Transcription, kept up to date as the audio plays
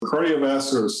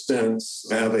cardiovascular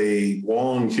stents have a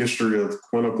long history of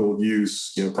clinical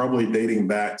use, probably dating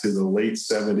back to the late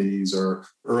 70s or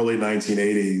early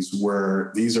 1980s,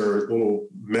 where these are little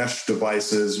mesh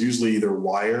devices, usually either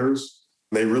wires.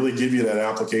 They really give you that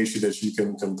application that you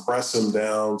can compress them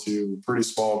down to pretty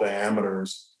small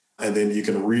diameters, and then you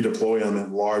can redeploy them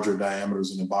at larger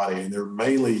diameters in the body. And they're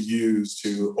mainly used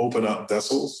to open up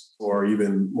vessels, or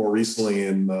even more recently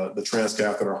in the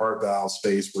transcatheter heart valve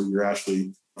space, where you're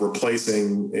actually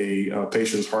replacing a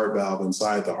patient's heart valve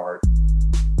inside the heart.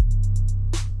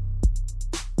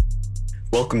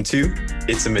 Welcome to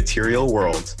It's a Material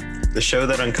World, the show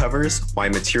that uncovers why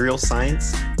material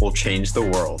science will change the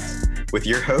world, with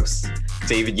your hosts,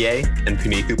 David Ye and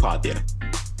Puneet Upadhyay.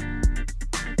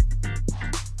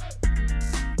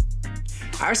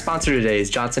 Our sponsor today is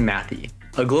Johnson Matthey,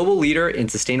 a global leader in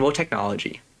sustainable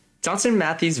technology. Johnson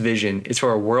Matthey's vision is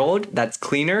for a world that's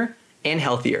cleaner and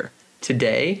healthier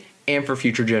today and for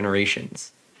future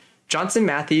generations. Johnson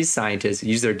Matthey's scientists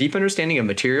use their deep understanding of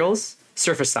materials,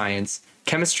 surface science,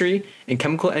 chemistry, and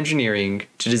chemical engineering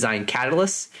to design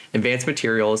catalysts, advanced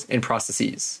materials, and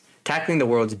processes, tackling the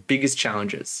world's biggest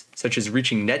challenges, such as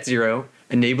reaching net zero,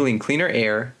 enabling cleaner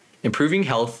air, improving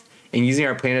health, and using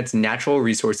our planet's natural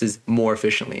resources more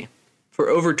efficiently. For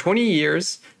over 20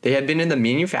 years, they have been in the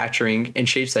manufacturing and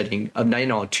shape setting of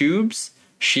nitinol tubes,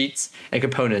 sheets, and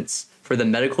components for the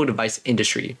medical device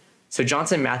industry. So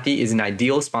Johnson Matthey is an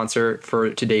ideal sponsor for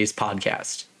today's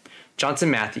podcast. Johnson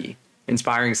Matthey,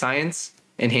 inspiring science,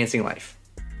 enhancing life.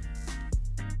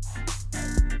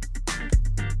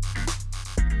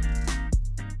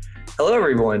 Hello,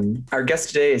 everyone. Our guest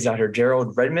today is Dr.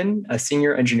 Gerald Redman, a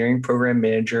Senior Engineering Program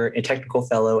Manager and Technical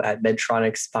Fellow at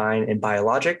Medtronic's Spine and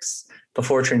Biologics.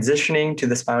 Before transitioning to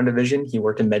the spine division, he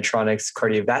worked in Medtronic's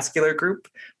cardiovascular group,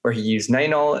 where he used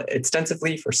nitinol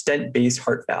extensively for stent-based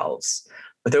heart valves.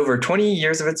 With over 20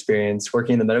 years of experience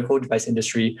working in the medical device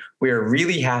industry, we are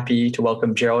really happy to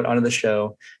welcome Gerald onto the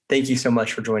show. Thank you so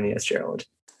much for joining us, Gerald.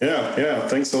 Yeah.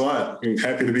 Thanks a lot. I'm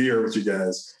happy to be here with you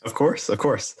guys. Of course.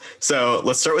 So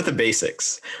let's start with the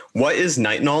basics. What is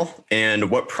nitinol, and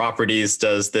what properties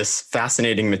does this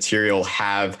fascinating material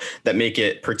have that make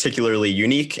it particularly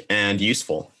unique and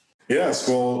useful? Yes,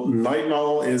 well,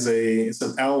 nitinol is it's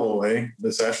an alloy.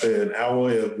 It's actually an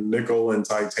alloy of nickel and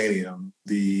titanium.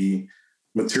 The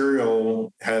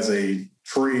material has a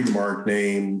trademark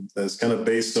name that's kind of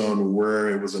based on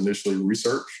where it was initially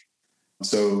researched.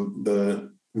 So the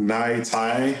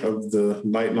Ni-Ti of the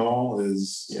nitinol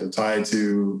is tied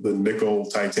to the nickel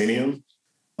titanium,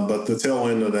 but the tail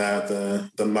end of that, the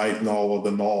nitinol of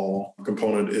the nol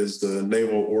component, is the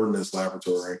Naval Ordnance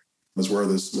Laboratory. That's where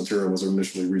this material was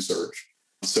initially researched.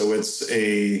 So it's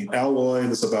a alloy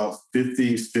that's about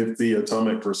 50-50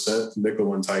 atomic percent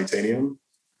nickel and titanium.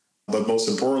 But most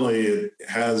importantly, it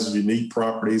has unique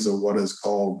properties of what is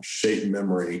called shape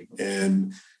memory.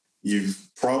 And you've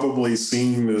probably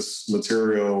seen this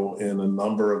material in a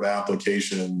number of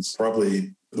applications.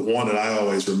 Probably the one that I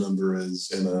always remember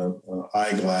is in an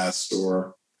eyeglass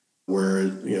store, where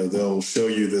they'll show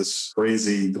you this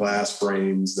crazy glass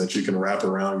frames that you can wrap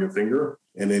around your finger,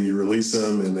 and then you release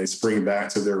them and they spring back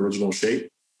to their original shape.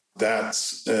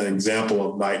 That's an example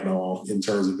of nitinol in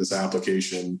terms of this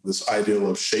application, this ideal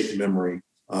of shape memory.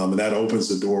 And that opens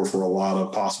the door for a lot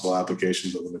of possible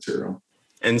applications of the material.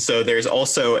 And so there's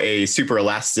also a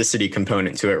superelasticity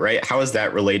component to it, right? How is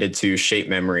that related to shape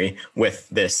memory with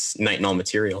this nitinol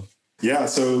material? Yeah,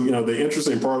 so the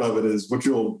interesting part of it is what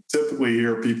you'll typically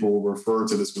hear people refer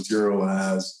to this material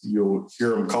as. You'll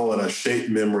hear them call it a shape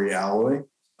memory alloy.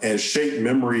 And shape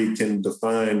memory can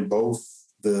define both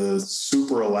the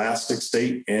superelastic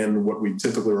state and what we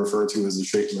typically refer to as the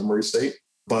shape memory state.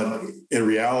 But in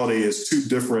reality, it's two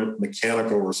different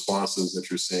mechanical responses that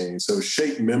you're seeing. So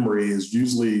shape memory is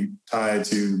usually tied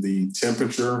to the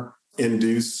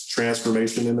temperature-induced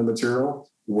transformation in the material,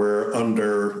 where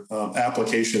under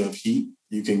application of heat,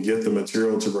 you can get the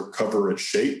material to recover its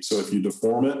shape. So if you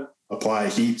deform it, apply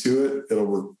heat to it,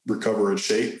 it'll recover its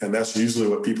shape. And that's usually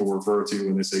what people refer to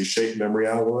when they say shape memory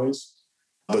alloys.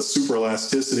 But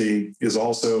superelasticity is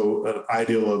also an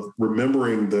ideal of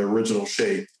remembering the original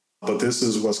shape. But this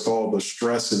is what's called the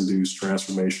stress-induced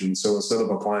transformation. So instead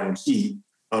of applying heat,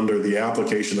 under the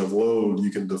application of load, you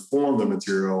can deform the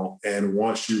material. And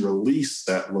once you release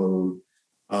that load,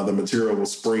 the material will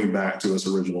spring back to its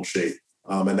original shape.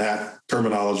 And that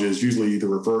terminology is usually either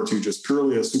referred to just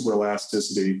purely as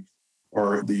superelasticity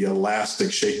or the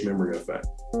elastic shape memory effect.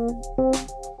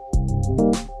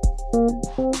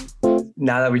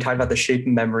 now that we talked about the shape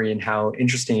memory and how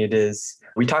interesting it is,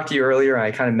 we talked to you earlier, I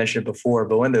kind of mentioned it before,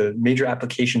 but one of the major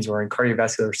applications were in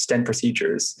cardiovascular stent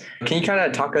procedures. Can you kind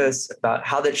of talk to us about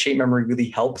how that shape memory really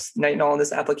helps nitinol in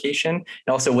this application, and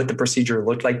also what the procedure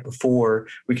looked like before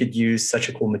we could use such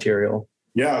a cool material?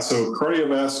 Yeah, so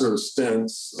cardiovascular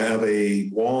stents have a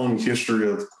long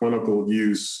history of clinical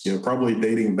use, probably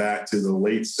dating back to the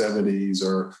late 70s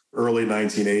or early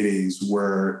 1980s,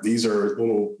 where these are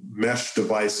little mesh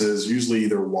devices, usually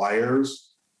either wires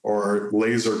or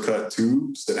laser cut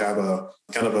tubes that have a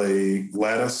kind of a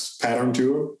lattice pattern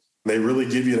to them. They really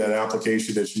give you that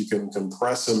application that you can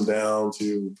compress them down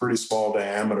to pretty small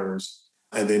diameters,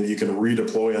 and then you can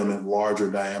redeploy them in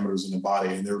larger diameters in the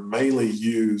body. And they're mainly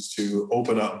used to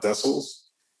open up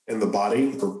vessels in the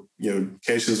body for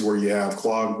cases where you have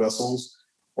clogged vessels,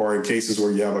 or in cases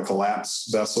where you have a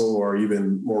collapsed vessel, or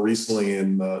even more recently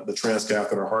in the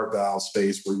transcatheter heart valve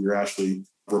space where you're actually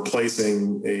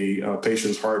replacing a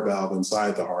patient's heart valve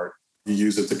inside the heart. You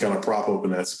use it to kind of prop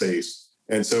open that space.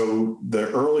 And so the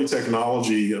early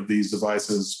technology of these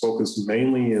devices focused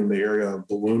mainly in the area of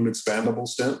balloon expandable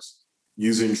stents,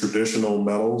 using traditional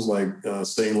metals like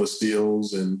stainless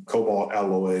steels and cobalt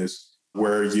alloys,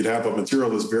 where you'd have a material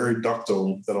that's very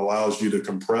ductile that allows you to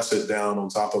compress it down on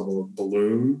top of a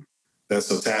balloon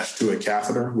that's attached to a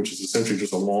catheter, which is essentially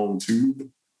just a long tube.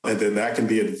 And then that can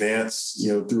be advanced,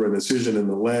 through an incision in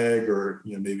the leg, or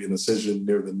maybe an incision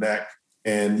near the neck.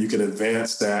 And you can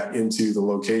advance that into the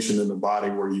location in the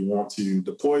body where you want to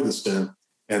deploy the stent.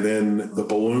 And then the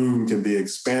balloon can be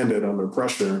expanded under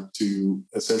pressure to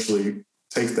essentially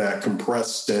take that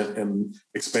compressed stent and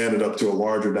expand it up to a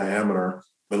larger diameter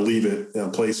and leave it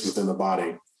placed within the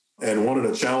body. And one of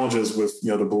the challenges with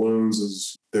the balloons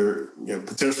is there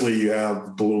potentially you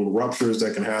have balloon ruptures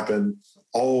that can happen.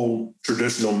 All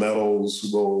traditional metals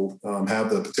will have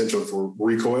the potential for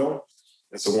recoil.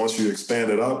 And so once you expand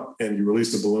it up and you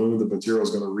release the balloon, the material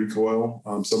is going to recoil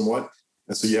somewhat.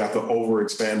 And so you have to over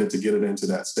expand it to get it into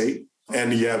that state.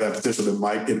 And you have that potential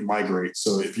that it migrates.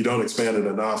 So if you don't expand it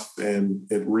enough and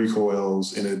it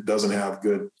recoils and it doesn't have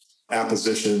good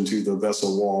apposition to the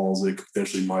vessel walls, it could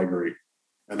potentially migrate.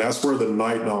 And that's where the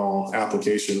nitinol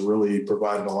application really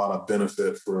provided a lot of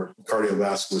benefit for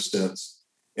cardiovascular stents,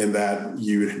 in that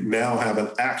you now have an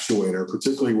actuator,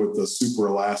 particularly with the super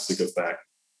elastic effect,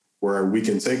 where we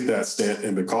can take that stent,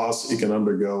 and because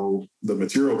the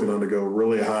material can undergo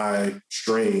really high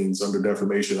strains under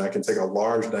deformation, I can take a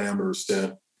large diameter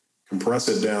stent, compress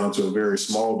it down to a very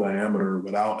small diameter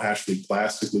without actually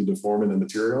plastically deforming the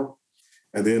material,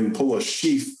 and then pull a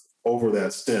sheath over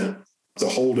that stent to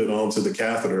hold it onto the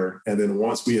catheter. And then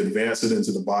once we advance it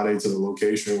into the body to the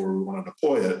location where we want to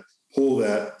deploy it, pull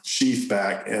that sheath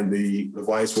back, and the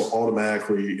device will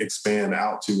automatically expand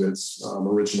out to its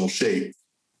original shape.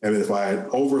 And if I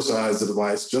oversize the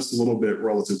device just a little bit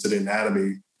relative to the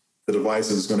anatomy, the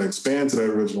device is going to expand to that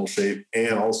original shape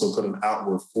and also put an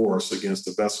outward force against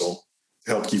the vessel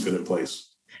to help keep it in place.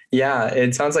 Yeah,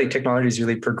 it sounds like technology has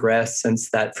really progressed since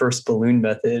that first balloon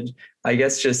method. I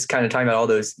guess just kind of talking about all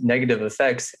those negative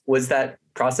effects, was that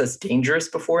process dangerous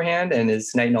beforehand, and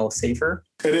is nitinol safer?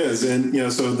 It is. And,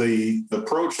 so the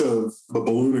approach of the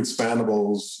balloon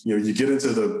expandables, you get into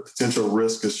the potential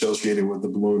risk associated with the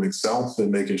balloon itself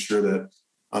and making sure that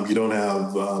you don't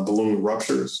have balloon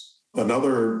ruptures.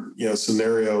 Another,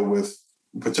 scenario with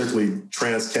particularly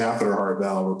transcatheter heart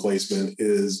valve replacement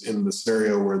is in the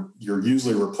scenario where you're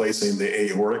usually replacing the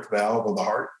aortic valve of the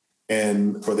heart.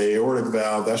 And for the aortic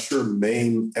valve, that's your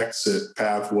main exit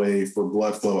pathway for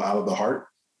blood flow out of the heart.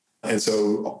 And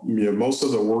so, most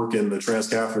of the work in the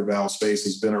transcatheter valve space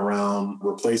has been around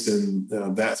replacing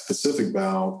that specific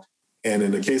valve. And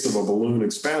in the case of a balloon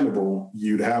expandable,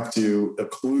 you'd have to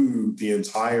occlude the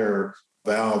entire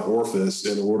valve orifice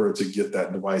in order to get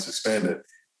that device expanded.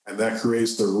 And that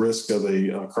creates the risk of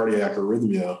a cardiac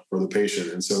arrhythmia for the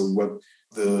patient. And so what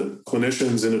the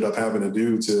clinicians ended up having to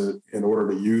do in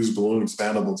order to use balloon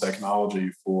expandable technology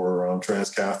for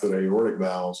transcatheter aortic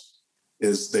valves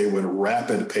is they would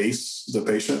rapid pace the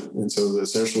patient. And so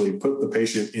essentially put the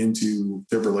patient into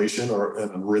fibrillation or an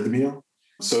arrhythmia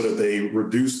so that they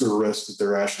reduce the risk that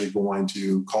they're actually going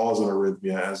to cause an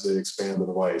arrhythmia as they expand the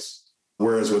device.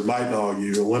 Whereas with nitinol,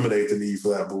 you eliminate the need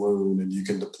for that balloon and you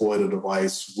can deploy the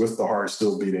device with the heart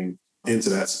still beating into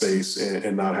that space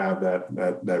and not have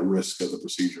that risk of the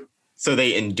procedure. So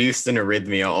they induced an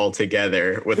arrhythmia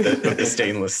altogether with the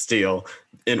stainless steel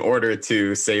in order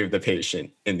to save the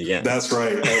patient in the end. That's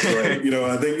right.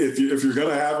 I think if you're going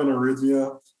to have an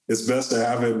arrhythmia, it's best to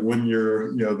have it when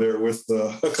you're, there with the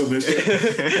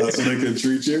clinician so they can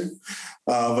treat you.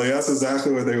 But that's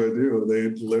exactly what they would do. They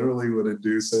literally would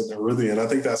induce an arrhythmia. And I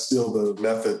think that's still the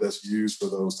method that's used for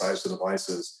those types of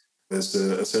devices, is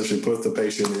to essentially put the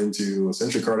patient into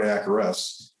essentially cardiac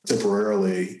arrest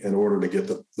temporarily in order to get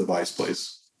the device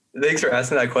placed. Thanks for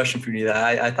asking that question, Punita.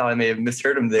 I thought I may have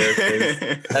misheard him there.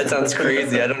 That sounds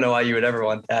crazy. I don't know why you would ever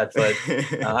want that, but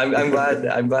I'm glad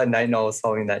Nitinol is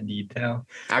solving that need now.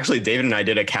 Actually, David and I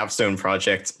did a capstone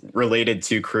project related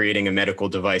to creating a medical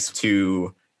device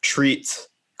to treat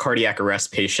cardiac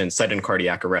arrest patients, sudden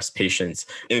cardiac arrest patients,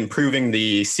 improving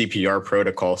the CPR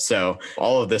protocol. So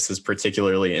all of this is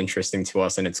particularly interesting to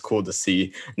us, and it's cool to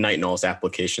see Nitinol's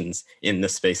applications in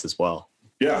this space as well.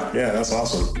 Yeah, that's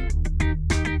awesome.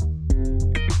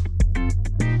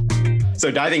 So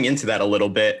diving into that a little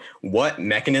bit, what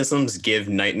mechanisms give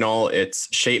Nitinol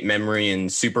its shape memory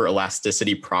and super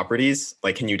elasticity properties?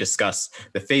 Like, can you discuss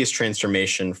the phase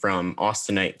transformation from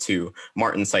austenite to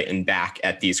martensite and back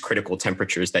at these critical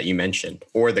temperatures that you mentioned,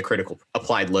 or the critical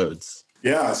applied loads?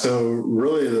 Yeah, so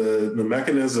really the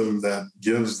mechanism that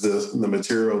gives the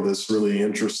material this really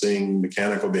interesting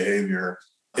mechanical behavior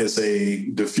is a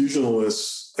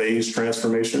diffusionless phase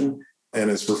transformation,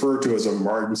 and it's referred to as a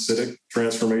martensitic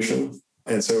transformation.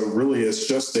 And so really it's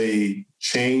just a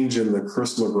change in the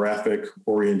crystallographic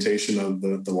orientation of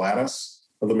the lattice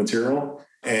of the material.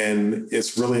 And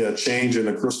it's really a change in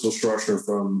the crystal structure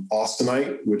from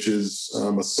austenite, which is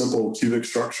a simple cubic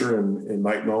structure in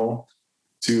nitinol,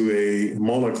 to a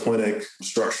monoclinic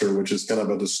structure, which is kind of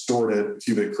a distorted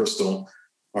cubic crystal,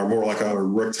 or more like a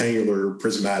rectangular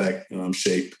prismatic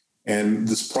shape. And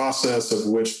this process of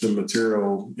which the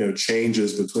material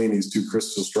changes between these two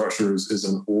crystal structures is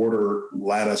an order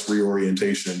lattice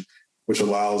reorientation, which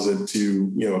allows it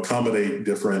to accommodate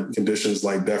different conditions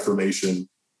like deformation,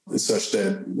 such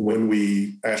that when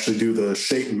we actually do the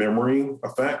shape memory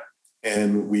effect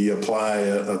and we apply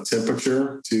a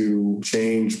temperature to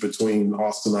change between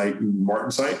austenite and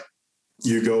martensite,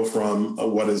 you go from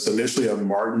what is initially a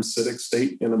martensitic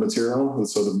state in the material. And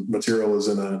so the material is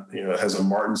has a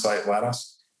martensite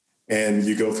lattice. And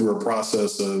you go through a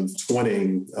process of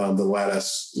twinning the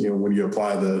lattice, when you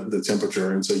apply the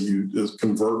temperature. And so you just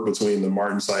convert between the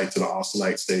martensite to the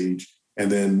austenite stage.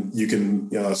 And then you can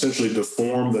essentially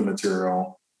deform the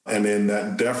material. And then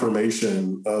that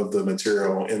deformation of the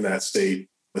material in that state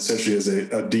essentially is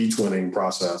a detwinning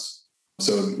process.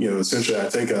 So, essentially I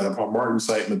take a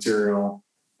martensite material,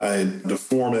 I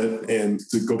deform it, and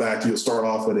to go back, you'll start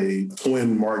off with a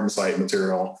twin martensite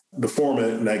material, deform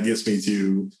it, and that gets me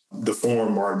to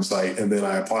deform martensite, and then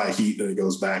I apply heat and it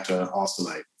goes back to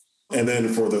austenite. And then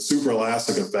for the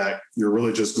superelastic effect, you're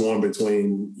really just going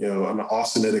between, an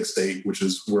austenitic state, which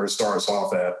is where it starts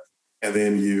off at, and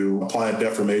then you apply a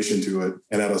deformation to it.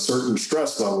 And at a certain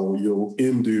stress level, you'll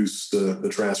induce the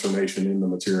transformation in the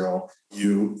material.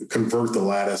 You convert the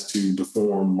lattice to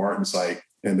deform martensite.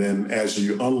 And then as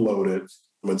you unload it,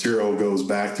 the material goes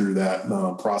back through that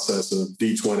process of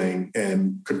detwinning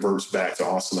and converts back to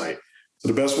austenite. So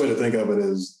the best way to think of it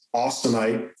is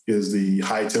austenite is the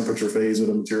high temperature phase of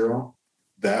the material.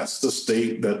 That's the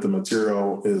state that the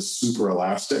material is super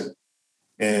elastic.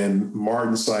 And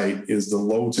martensite is the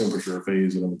low temperature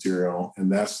phase of the material.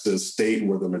 And that's the state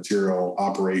where the material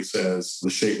operates as the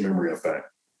shape memory effect.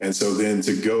 And so then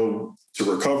to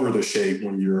recover the shape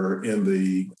when you're in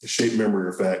the shape memory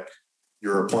effect,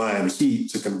 you're applying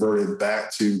heat to convert it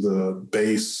back to the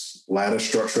base lattice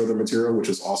structure of the material, which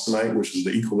is austenite, which is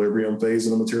the equilibrium phase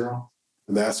of the material.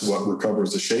 And that's what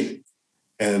recovers the shape.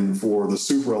 And for the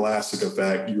superelastic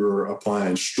effect, you're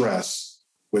applying stress,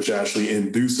 which actually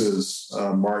induces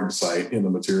martensite in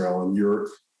the material. And you're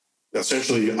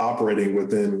essentially operating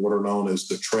within what are known as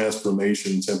the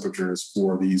transformation temperatures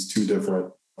for these two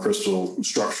different crystal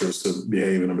structures to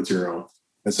behave in a material.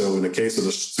 And so in the case of the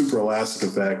superelastic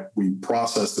effect, we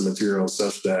process the material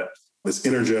such that it's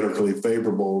energetically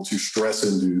favorable to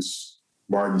stress-induce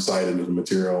martensite into the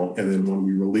material. And then when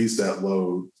we release that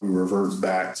load, we revert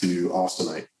back to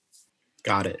austenite.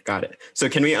 Got it. So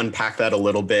can we unpack that a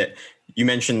little bit? You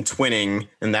mentioned twinning,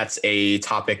 and that's a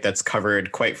topic that's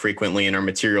covered quite frequently in our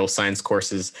material science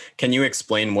courses. Can you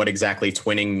explain what exactly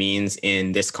twinning means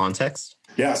in this context?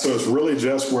 Yeah, so it's really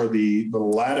just where the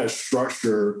lattice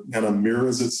structure kind of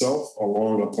mirrors itself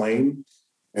along a plane.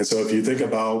 And so if you think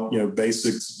about,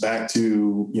 basics back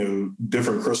to,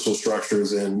 different crystal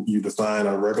structures, and you define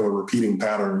a regular repeating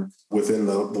pattern within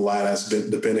the lattice,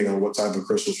 depending on what type of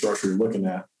crystal structure you're looking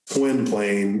at. Twin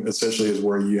plane essentially is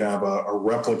where you have a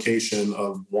replication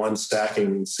of one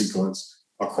stacking sequence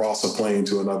across a plane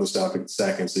to another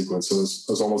stacking sequence. So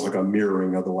it's almost like a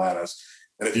mirroring of the lattice.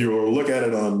 And if you look at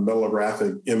it on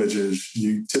metallographic images,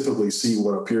 you typically see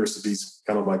what appears to be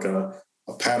kind of like a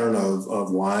pattern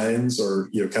of lines or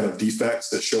kind of defects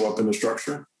that show up in the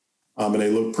structure. And they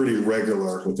look pretty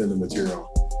regular within the material.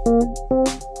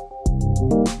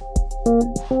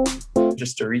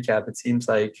 Just to recap, it seems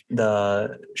like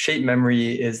the shape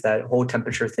memory is that whole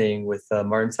temperature thing with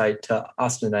martensite to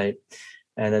austenite.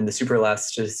 And then the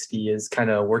superelasticity is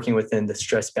kind of working within the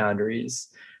stress boundaries.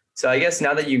 So I guess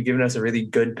now that you've given us a really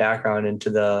good background into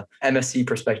the MSC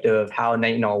perspective of how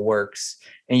nitinol works,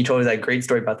 and you told us that great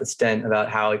story about the stent,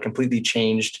 about how it completely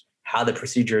changed how the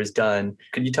procedure is done.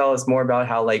 Could you tell us more about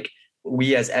how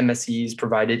we as MSCs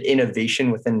provided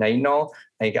innovation within nitinol?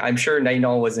 I'm sure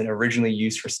nitinol wasn't originally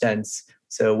used for stents.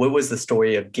 So what was the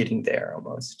story of getting there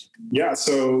almost? Yeah.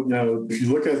 So, if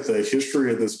you look at the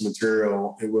history of this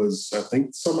material, it was, I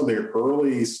think, some of the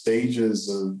early stages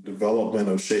of development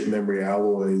of shape memory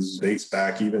alloys dates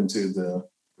back even to the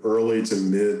early to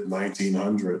mid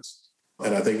 1900s.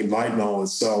 And I think nitinol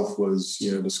itself was,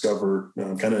 discovered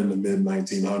kind of in the mid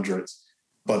 1900s.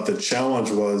 But the challenge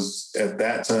was at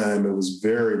that time, it was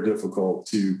very difficult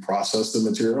to process the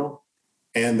material.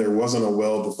 And there wasn't a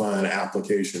well-defined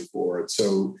application for it.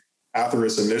 So after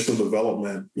its initial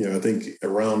development, I think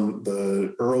around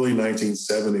the early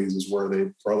 1970s is where they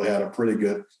probably had a pretty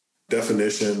good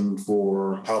definition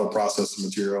for how to process the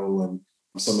material and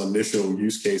some initial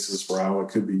use cases for how it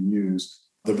could be used.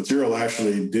 The material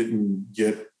actually didn't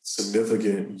get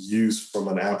significant use from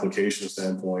an application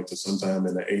standpoint to sometime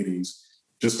in the 80s,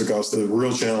 just because the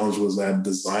real challenge was that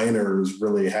designers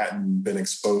really hadn't been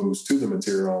exposed to the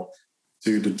material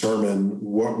to determine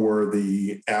what were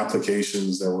the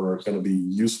applications that were going to be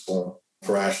useful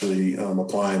for actually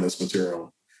applying this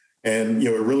material. And, it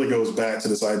really goes back to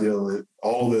this idea that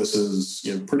all of this is,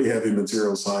 pretty heavy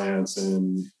material science,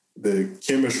 and the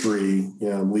chemistry,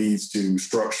 leads to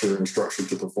structure and structure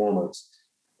to performance.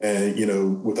 And,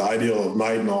 with the ideal of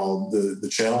nitinol, the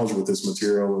challenge with this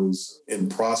material is in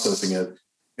processing it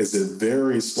is that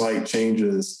very slight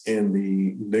changes in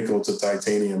the nickel to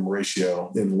titanium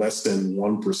ratio in less than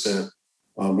 1%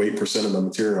 weight percent of the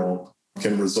material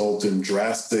can result in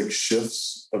drastic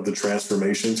shifts of the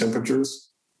transformation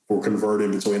temperatures for converting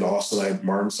between austenite and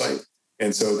martensite.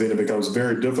 And so then it becomes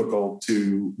very difficult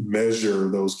to measure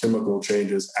those chemical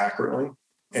changes accurately.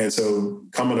 And so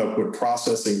coming up with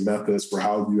processing methods for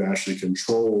how you actually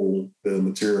control the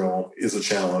material is a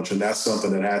challenge. And that's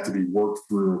something that had to be worked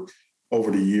through over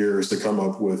the years to come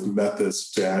up with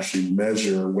methods to actually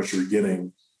measure what you're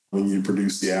getting when you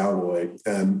produce the alloy.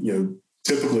 And,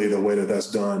 typically the way that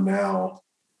that's done now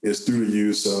is through the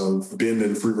use of bend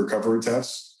and free recovery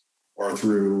tests or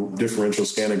through differential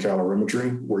scanning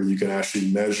calorimetry, where you can actually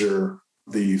measure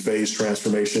the phase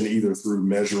transformation either through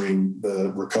measuring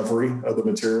the recovery of the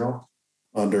material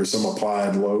under some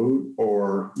applied load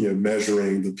or,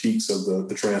 measuring the peaks of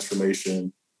the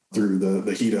transformation through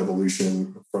the heat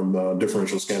evolution from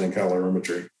differential scanning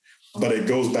calorimetry. But it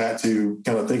goes back to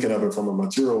kind of thinking of it from a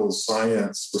materials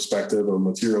science perspective or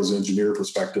materials engineer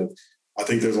perspective. I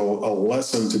think there's a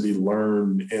lesson to be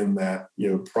learned in that,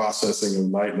 processing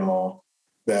of nitinol,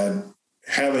 that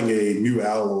having a new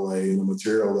alloy in a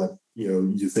material that,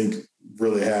 you think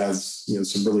really has,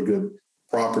 some really good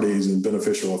properties and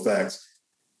beneficial effects,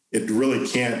 it really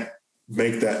can't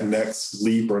make that next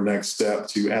leap or next step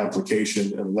to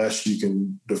application unless you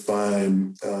can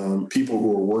define people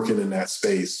who are working in that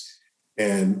space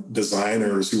and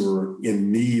designers who are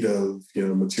in need of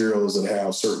materials that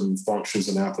have certain functions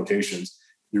and applications.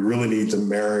 You really need to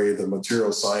marry the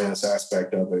material science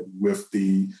aspect of it with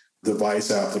the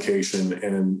device application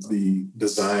and the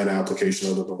design application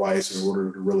of the device in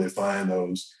order to really find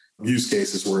those use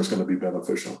cases where it's going to be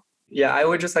beneficial. Yeah, I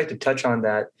would just like to touch on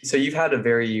that. So you've had a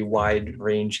very wide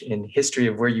range in history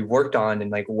of where you worked on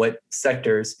and what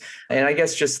sectors. And I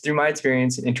guess just through my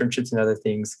experience and internships and other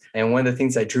things, and one of the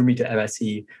things that drew me to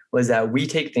MSc was that we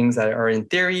take things that are in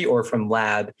theory or from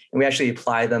lab, and we actually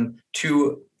apply them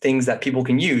to things that people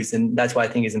can use. And that's what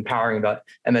I think is empowering about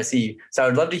MSc. So I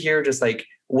would love to hear just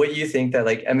what you think that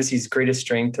MSc's greatest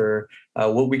strength or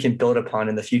what we can build upon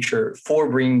in the future for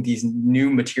bringing these new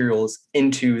materials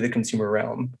into the consumer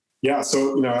realm. Yeah,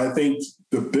 so I think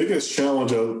the biggest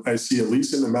challenge I see, at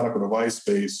least in the medical device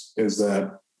space, is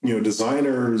that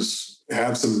designers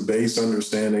have some base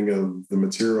understanding of the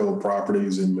material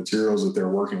properties and materials that they're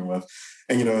working with,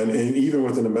 and and even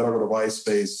within the medical device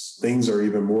space, things are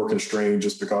even more constrained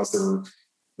just because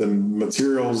the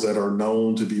materials that are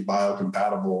known to be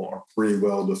biocompatible are pretty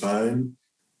well defined.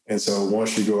 And so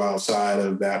once you go outside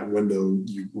of that window,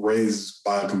 you raise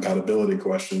biocompatibility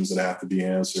questions that have to be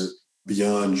answered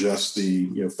beyond just the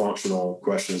functional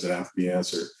questions that have to be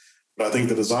answered. But I think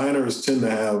the designers tend to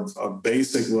have a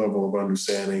basic level of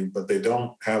understanding, but they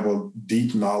don't have a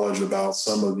deep knowledge about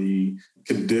some of the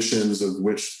conditions of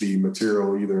which the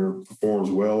material either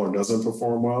performs well or doesn't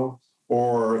perform well,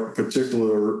 or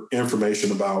particular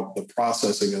information about the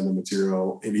processing of the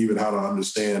material, and even how to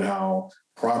understand how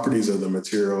properties of the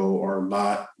material are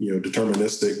not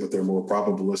deterministic, but they're more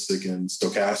probabilistic and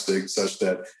stochastic, such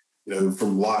that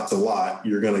from lot to lot,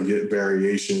 you're going to get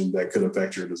variation that could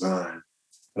affect your design.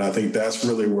 And I think that's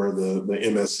really where the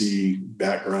MSc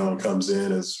background comes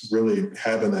in, is really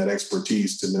having that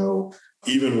expertise to know,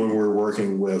 even when we're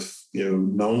working with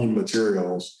known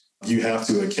materials, you have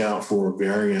to account for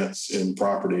variance in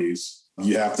properties.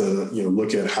 You have to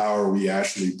look at how are we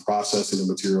actually processing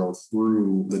the material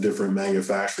through the different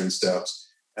manufacturing steps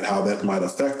and how that might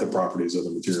affect the properties of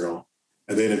the material.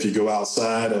 And then if you go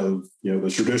outside of the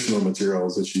traditional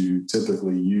materials that you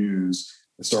typically use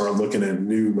and start looking at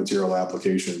new material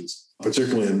applications,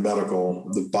 particularly in medical,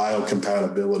 the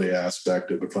biocompatibility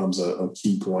aspect, it becomes a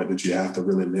key point that you have to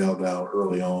really nail down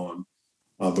early on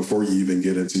before you even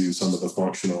get into some of the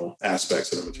functional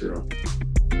aspects of the material.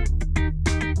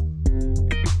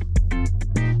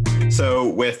 So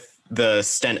with the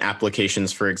stent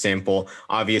applications, for example,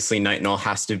 obviously nitinol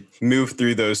has to move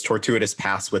through those tortuous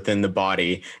paths within the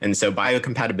body. And so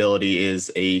biocompatibility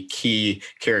is a key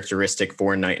characteristic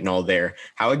for nitinol there.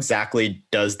 How exactly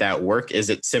does that work? Is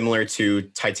it similar to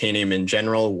titanium in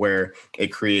general, where it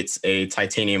creates a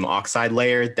titanium oxide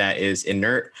layer that is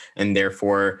inert and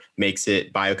therefore makes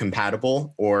it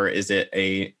biocompatible? Or is it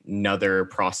another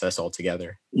process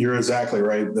altogether? You're exactly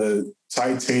right. The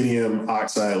titanium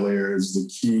oxide layer is the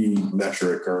key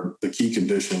metric or the key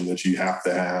condition that you have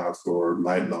to have for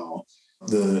nitinol.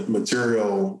 The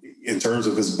material, in terms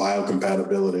of its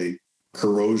biocompatibility,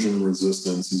 corrosion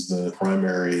resistance is the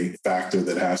primary factor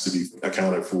that has to be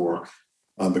accounted for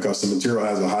because the material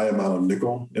has a high amount of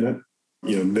nickel in it.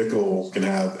 Nickel can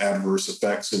have adverse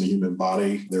effects in the human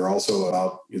body. There are also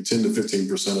about 10 to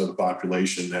 15% of the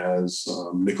population has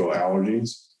nickel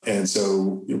allergies. And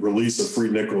so release of free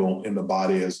nickel in the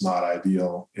body is not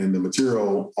ideal. And the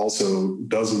material also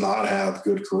does not have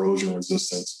good corrosion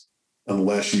resistance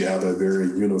unless you have a very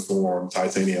uniform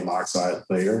titanium oxide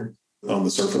layer on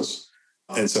the surface.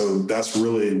 And so that's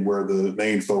really where the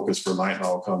main focus for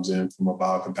nitinol comes in from a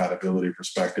biocompatibility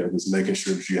perspective, is making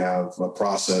sure that you have a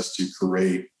process to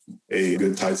create a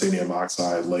good titanium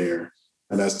oxide layer.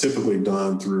 And that's typically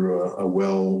done through a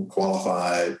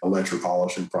well-qualified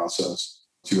electropolishing process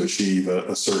to achieve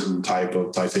a certain type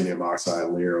of titanium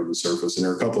oxide layer on the surface. And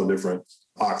there are a couple of different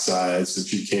oxides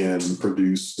that you can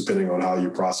produce depending on how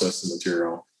you process the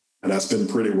material. And that's been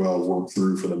pretty well worked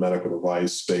through for the medical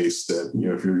device space, that,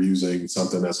 if you're using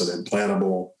something that's an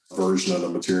implantable version of the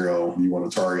material, you want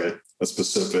to target a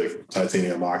specific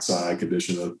titanium oxide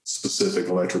condition, a specific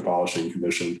electropolishing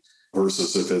condition,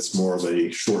 versus if it's more of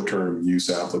a short-term use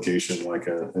application like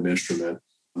an instrument,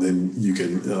 then you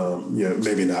can,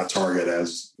 maybe not target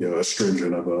as, a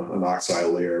stringent of an oxide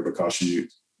layer because you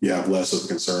have less of a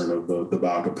concern of the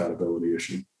biocompatibility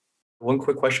issue. One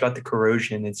quick question about the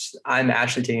corrosion. I'm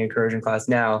actually taking a corrosion class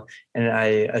now, and I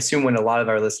assume when a lot of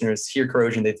our listeners hear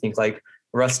corrosion, they think like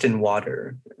rust in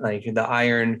water, like the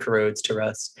iron corrodes to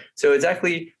rust. So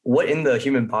exactly what in the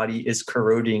human body is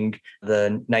corroding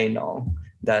the nitinol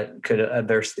that could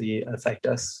adversely affect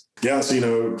us? Yeah,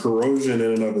 so, corrosion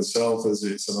in and of itself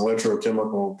it's an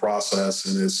electrochemical process,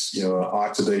 and it's,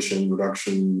 oxidation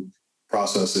reduction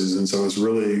processes. And so it's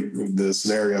really the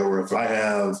scenario where if I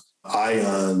have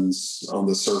ions on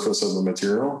the surface of the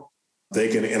material, they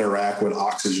can interact with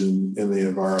oxygen in the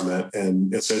environment.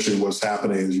 And essentially what's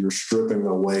happening is you're stripping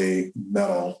away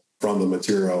metal from the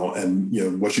material. And,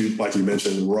 what like you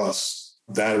mentioned, rust,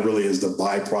 that really is the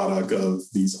byproduct of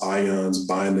these ions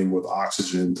binding with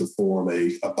oxygen to form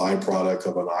a byproduct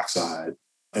of an oxide.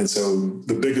 And so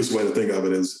the biggest way to think of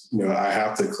it is, I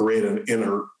have to create an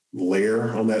inert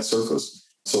layer on that surface.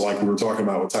 So like we were talking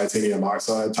about with titanium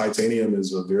oxide, titanium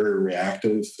is a very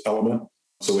reactive element.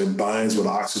 So it binds with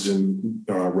oxygen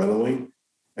readily.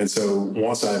 And so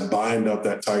once I bind up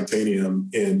that titanium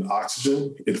in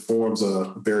oxygen, it forms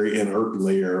a very inert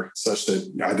layer such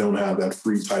that I don't have that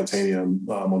free titanium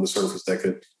on the surface that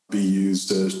could be used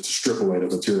to strip away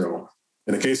the material.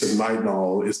 In the case of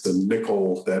nitinol, it's the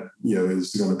nickel that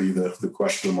is going to be the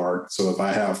question mark. So if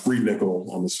I have free nickel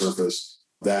on the surface,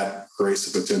 that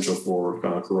creates the potential for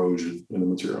corrosion in the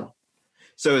material.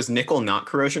 So is nickel not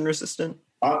corrosion resistant?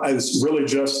 It's really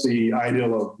just the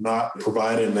ideal of not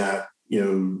providing that,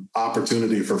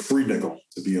 opportunity for free nickel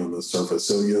to be on the surface.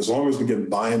 So, as long as we can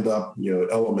bind up,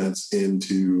 elements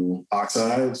into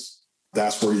oxides,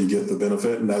 that's where you get the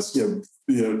benefit. And that's,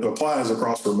 applies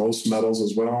across for most metals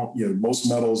as well. Most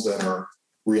metals that are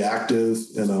reactive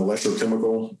in an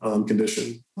electrochemical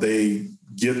condition, they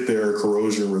get their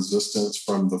corrosion resistance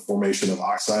from the formation of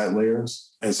oxide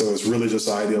layers. And so it's really just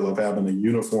the ideal of having a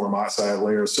uniform oxide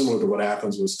layer, similar to what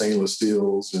happens with stainless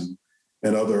steels and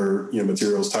other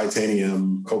materials,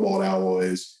 titanium, cobalt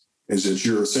alloys, is that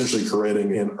you're essentially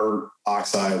creating an inert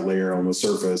oxide layer on the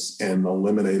surface and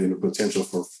eliminating the potential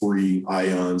for free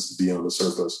ions to be on the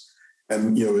surface.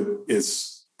 And,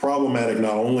 it's problematic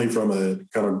not only from a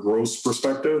kind of gross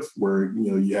perspective where,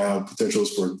 you have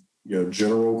potentials for,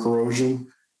 general corrosion,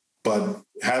 but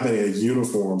having a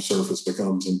uniform surface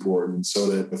becomes important so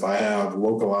that if I have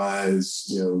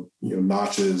localized,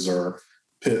 notches or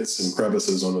pits and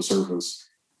crevices on the surface,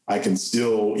 I can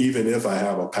still, even if I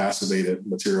have a passivated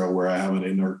material where I have an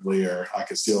inert layer, I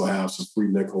can still have some free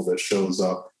nickel that shows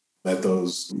up at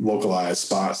those localized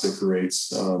spots that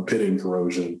creates pitting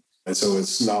corrosion. And so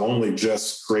it's not only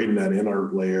just creating that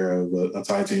inert layer of a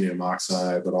titanium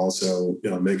oxide, but also,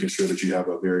 making sure that you have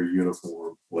a very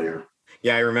uniform layer.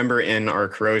 Yeah, I remember in our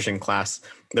corrosion class,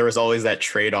 there was always that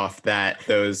trade-off that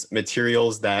those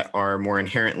materials that are more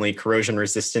inherently corrosion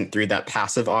resistant through that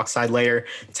passive oxide layer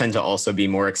tend to also be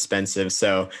more expensive.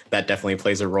 So that definitely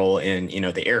plays a role in,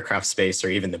 the aircraft space or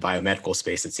even the biomedical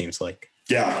space, it seems like.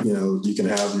 Yeah, you can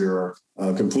have your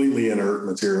completely inert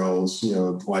materials,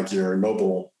 like your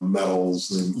noble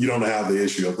metals, and you don't have the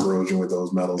issue of corrosion with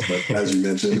those metals. But as you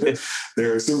mentioned,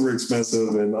 they're super expensive.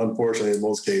 And unfortunately, in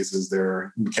most cases,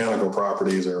 their mechanical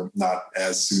properties are not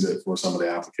as suited for some of the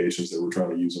applications that we're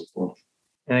trying to use them for.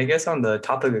 And I guess on the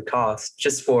topic of cost,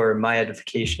 just for my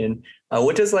edification,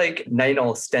 what does like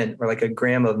nitinol stent or like a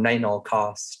gram of nitinol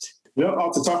cost?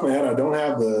 Off the top of my head, I don't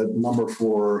have the number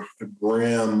for a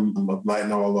gram of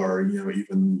nitinol or,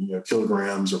 even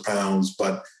kilograms or pounds,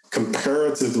 but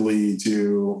comparatively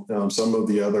to some of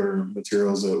the other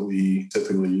materials that we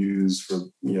typically use for,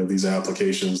 these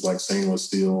applications like stainless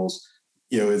steels,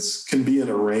 it can be in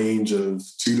a range of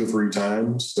 2 to 3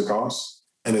 times the cost.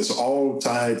 And it's all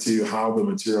tied to how the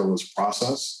material is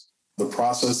processed. The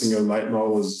processing of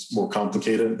nitinol is more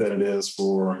complicated than it is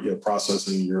for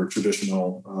processing your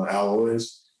traditional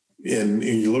alloys. And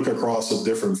you look across the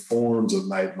different forms of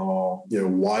nitinol,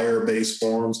 wire-based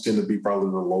forms tend to be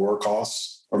probably the lower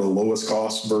costs or the lowest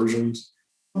cost versions,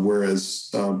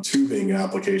 whereas tubing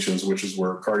applications, which is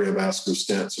where cardiovascular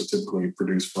stents are typically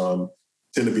produced from,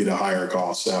 tend to be the higher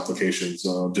cost applications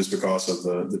just because of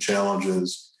the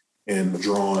challenges in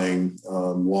drawing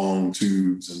long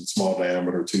tubes and small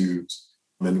diameter tubes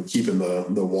and keeping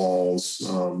the walls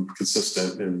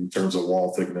consistent in terms of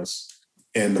wall thickness.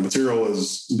 And the material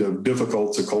is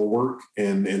difficult to cold work.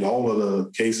 And in all of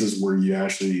the cases where you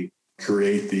actually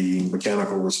create the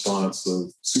mechanical response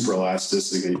of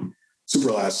superelasticity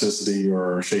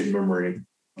or shape memory,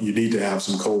 you need to have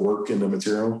some cold work in the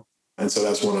material. And so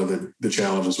that's one of the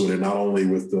challenges with it, not only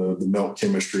with the melt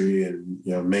chemistry and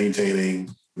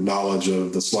maintaining knowledge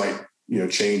of the slight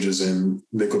changes in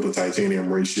nickel to titanium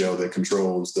ratio that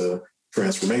controls the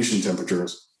transformation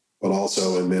temperatures, but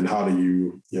also and then how do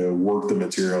you work the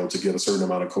material to get a certain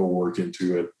amount of cold work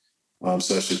into it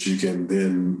such that you can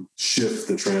then shift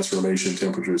the transformation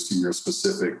temperatures to your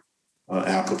specific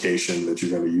application that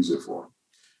you're going to use it for.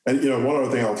 And one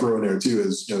other thing I'll throw in there too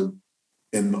is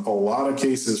in a lot of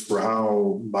cases for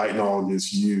how nitinol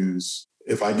is used,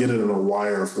 if I get it in a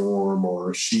wire form or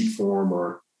a sheet form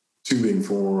or tubing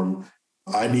form,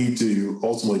 I need to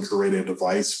ultimately create a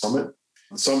device from it.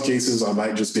 In some cases, I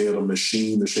might just be able to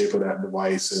machine the shape of that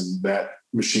device, and that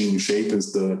machine shape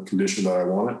is the condition that I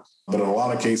want it. But in a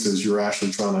lot of cases, you're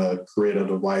actually trying to create a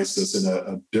device that's in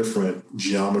a different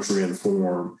geometry and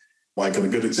form. Like a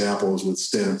good example is with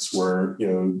stents, where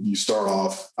you start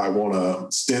off, I want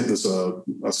a stent that's a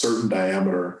certain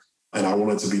diameter, and I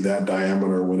want it to be that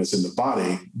diameter when it's in the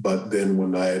body. But then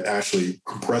when I actually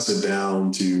compress it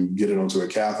down to get it onto a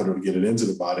catheter to get it into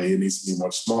the body, it needs to be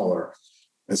much smaller.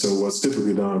 And so what's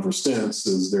typically done for stents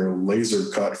is they're laser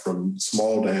cut from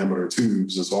small diameter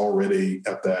tubes that's already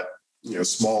at that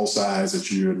small size that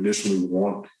you initially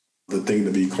want the thing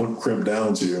to be crimped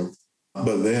down to.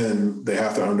 But then they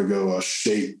have to undergo a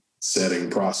shape setting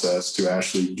process to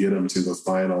actually get them to the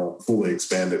final fully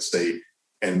expanded state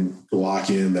and lock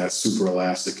in that super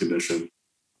elastic condition.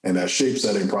 And that shape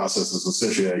setting process is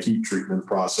essentially a heat treatment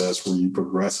process where you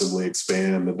progressively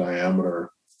expand the diameter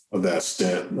of that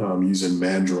stent using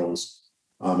mandrels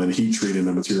and heat treating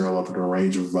the material up in a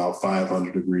range of about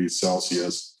 500 degrees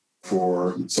Celsius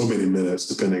for so many minutes,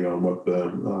 depending on what the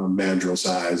mandrel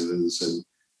size is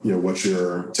and what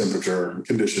your temperature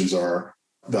conditions are.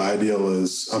 The ideal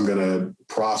is I'm going to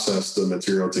process the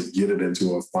material to get it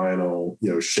into a final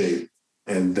shape,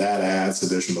 and that adds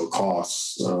additional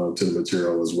costs to the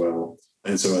material as well.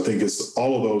 And so I think it's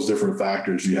all of those different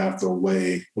factors you have to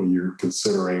weigh when you're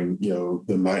considering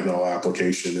the nitinol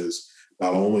application is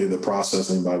not only the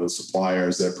processing by the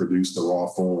suppliers that produce the raw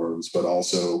forms, but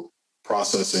also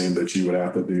processing that you would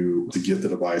have to do to get the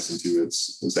device into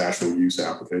its actual use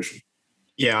application.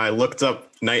 Yeah, I looked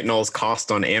up nitinol's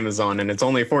cost on Amazon and it's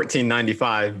only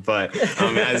 $14.95. But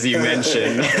as you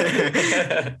mentioned,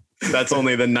 that's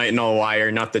only the nitinol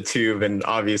wire, not the tube. And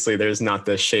obviously there's not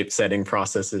the shape setting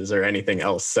processes or anything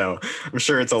else. So I'm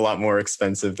sure it's a lot more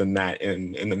expensive than that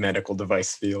in the medical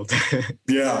device field.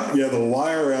 Yeah, the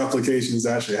wire applications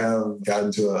actually have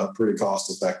gotten to a pretty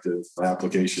cost-effective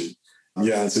application.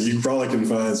 Yeah, so you probably can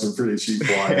find some pretty cheap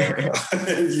wire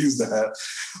and use that.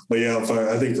 But yeah,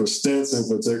 I think for stents in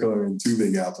particular and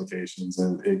tubing applications,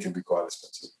 and it can be quite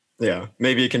expensive. Yeah,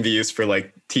 maybe it can be used for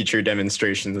like teacher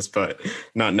demonstrations, but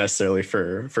not necessarily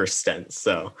for stents.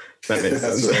 So that makes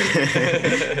sense.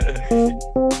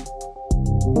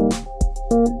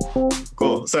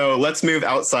 Cool. So let's move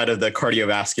outside of the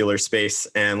cardiovascular space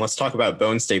and let's talk about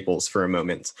bone staples for a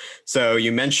moment. So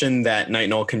you mentioned that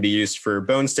nitinol can be used for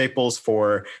bone staples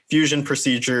for fusion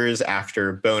procedures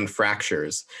after bone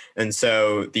fractures. And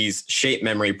so these shape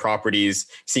memory properties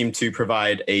seem to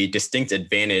provide a distinct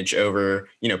advantage over,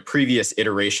 previous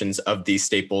iterations of these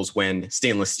staples when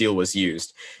stainless steel was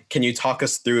used. Can you talk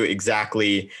us through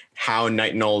exactly how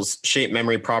nitinol's shape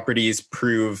memory properties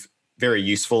prove very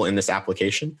useful in this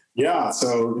application? Yeah,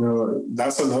 so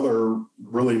that's another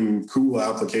really cool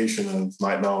application of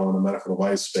nitinol in the medical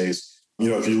device space.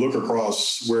 If you look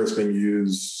across where it's been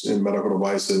used in medical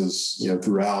devices,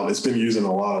 throughout, it's been used in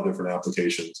a lot of different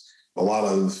applications. A lot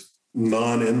of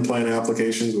non-implant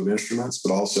applications with instruments,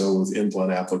 but also with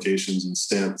implant applications and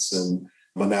stents and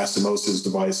anastomosis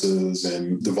devices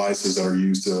and devices that are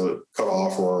used to cut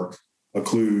off or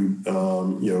occlude,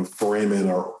 foramen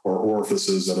or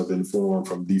orifices that have been formed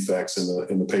from defects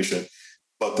in the patient.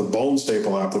 But the bone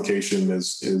staple application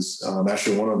is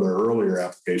actually one of the earlier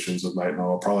applications of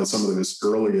nitinol. Probably some of its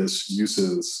earliest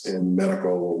uses in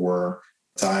medical were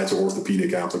tied to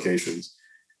orthopedic applications.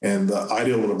 And the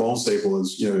ideal of a bone staple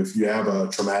is, if you have a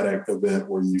traumatic event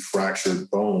where you fractured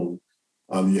bone,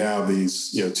 you have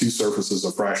these, two surfaces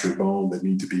of fractured bone that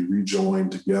need to be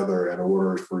rejoined together in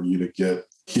order for you to get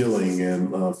healing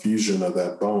and fusion of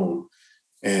that bone.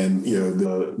 And,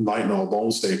 the nitinol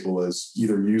bone staple is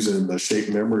either using the shape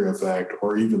memory effect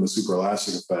or even the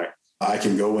superelastic effect. I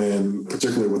can go in,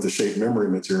 particularly with the shape memory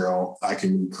material, I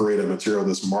can create a material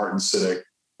that's martensitic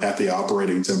at the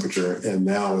operating temperature. And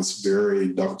now it's very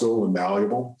ductile and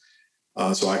malleable.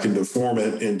 So I can deform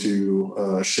it into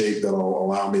a shape that will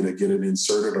allow me to get it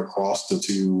inserted across the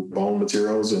two bone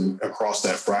materials and across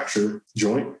that fracture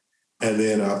joint. And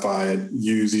then if I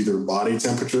use either body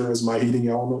temperature as my heating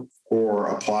element or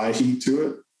apply heat to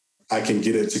it, I can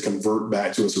get it to convert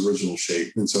back to its original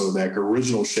shape. And so that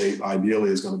original shape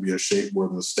ideally is going to be a shape where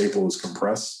the staple is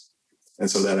compressed. And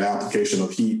so that application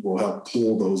of heat will help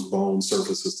pull those bone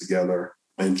surfaces together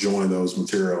and join those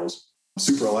materials.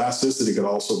 Superelasticity could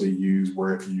also be used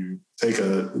where if you take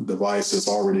a device that's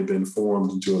already been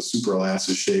formed into a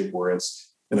superelastic shape where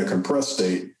it's in a compressed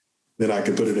state, then I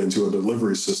could put it into a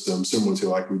delivery system similar to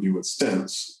like we do with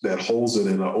stents that holds it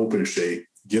in an open shape,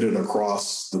 get it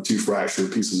across the two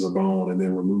fractured pieces of bone, and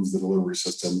then remove the delivery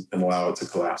system and allow it to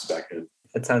collapse back in.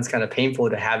 That sounds kind of painful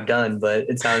to have done, but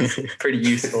it sounds pretty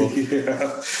useful.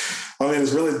 Yeah.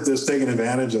 It's really just taking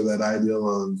advantage of that ideal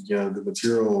of, the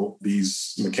material,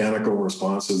 these mechanical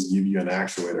responses give you an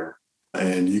actuator.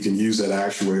 And you can use that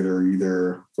actuator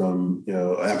either from,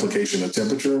 application of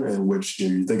temperature, in which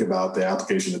you think about the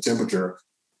application of temperature,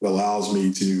 it allows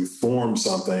me to form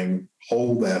something,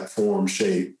 hold that form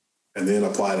shape, and then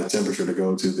apply the temperature to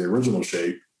go to the original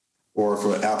shape. Or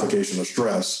for application of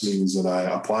stress means that I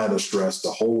apply the stress to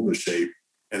hold the shape,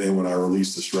 and then when I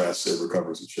release the stress, it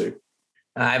recovers its shape.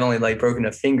 I've only broken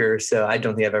a finger, so I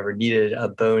don't think I've ever needed a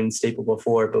bone staple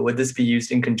before. But would this be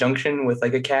used in conjunction with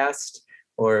a cast?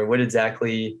 Or what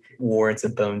exactly warrants a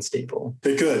bone staple?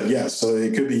 It could, yes. So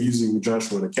it could be used in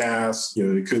conjunction with a cast.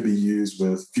 It could be used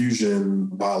with fusion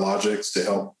biologics to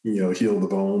help, heal the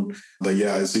bone. But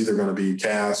yeah, it's either going to be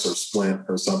cast or splint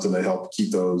or something to help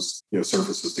keep those,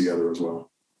 surfaces together as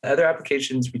well. Other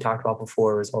applications we talked about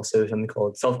before was also something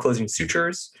called self-closing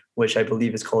sutures, which I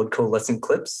believe is called coalescent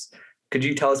clips. Could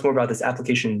you tell us more about this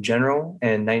application in general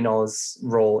and nitinol's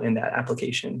role in that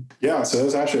application? Yeah, so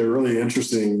that's actually a really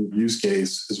interesting use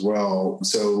case as well.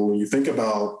 So when you think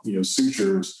about,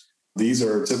 sutures, these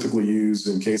are typically used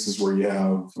in cases where you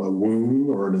have a wound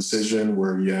or an incision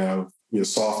where you have,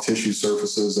 soft tissue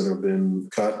surfaces that have been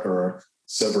cut or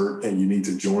severed and you need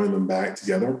to join them back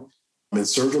together. In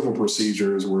surgical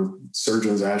procedures where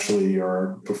surgeons actually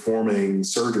are performing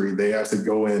surgery, they have to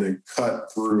go in and cut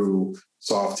through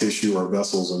soft tissue or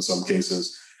vessels in some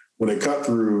cases. When they cut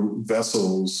through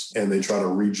vessels and they try to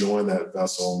rejoin that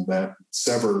vessel, that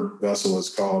severed vessel is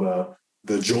called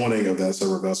the joining of that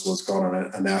severed vessel is called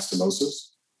an anastomosis.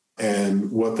 And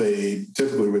what they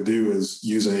typically would do is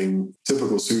using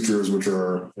typical sutures, which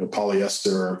are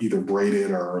polyester, either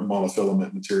braided or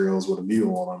monofilament materials with a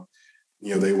needle on them.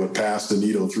 They would pass the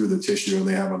needle through the tissue, and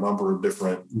they have a number of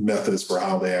different methods for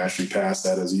how they actually pass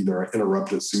that as either an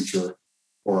interrupted suture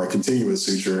or a continuous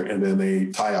suture, and then they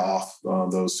tie off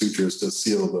those sutures to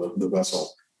seal the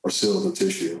vessel or seal the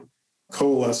tissue.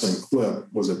 Coalescent clip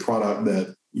was a product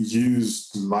that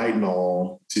used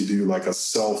nitinol to do like a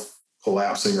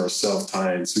self-collapsing or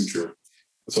self-tying suture.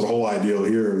 So the whole idea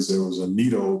here is there was a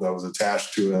needle that was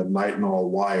attached to a nitinol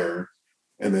wire,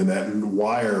 and then that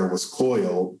wire was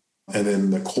coiled, and then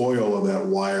the coil of that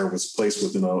wire was placed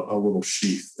within a little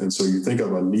sheath. And so you think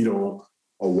of a needle,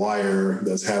 a wire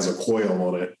that has a coil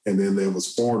on it, and then it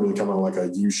was formed in kind of like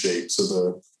a U shape. So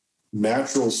the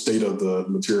natural state of the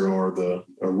material, or the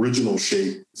original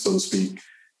shape, so to speak,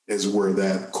 is where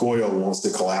that coil wants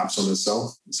to collapse on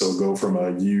itself. So go from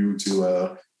a U to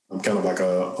a kind of like an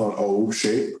O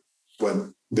shape. What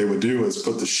they would do is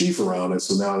put the sheath around it,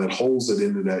 so now that holds it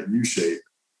into that U shape.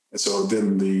 And so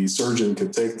then the surgeon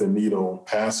could take the needle,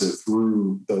 pass it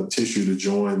through the tissue to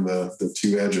join the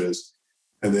two edges,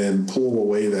 and then pull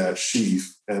away that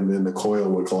sheath, and then the coil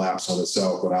would collapse on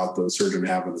itself without the surgeon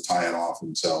having to tie it off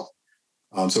himself.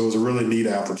 So it was a really neat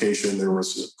application. There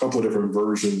was a couple of different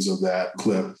versions of that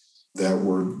clip that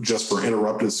were just for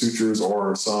interrupted sutures,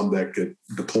 or some that could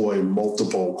deploy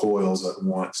multiple coils at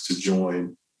once to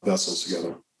join vessels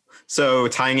together. So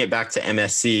tying it back to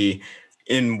MSC,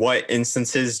 in what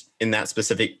instances in that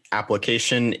specific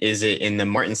application is it in the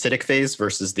martensitic phase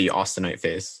versus the austenite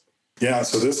phase? Yeah,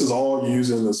 so this is all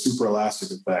using the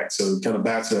superelastic effect. So kind of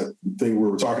back to that thing we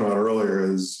were talking about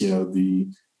earlier is, the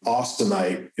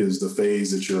austenite is the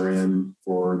phase that you're in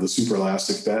for the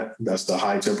superelastic effect. That's the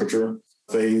high temperature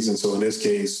phase. And so in this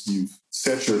case, you've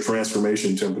set your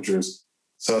transformation temperatures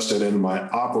such that in my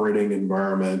operating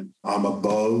environment, I'm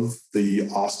above the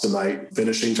austenite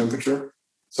finishing temperature.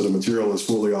 So the material is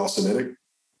fully austenitic.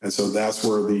 And so that's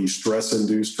where the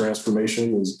stress-induced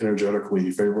transformation is energetically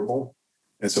favorable.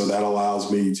 And so that allows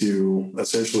me to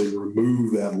essentially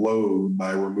remove that load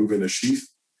by removing a sheath.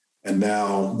 And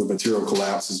now the material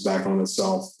collapses back on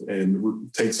itself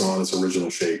and takes on its original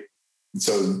shape.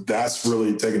 So that's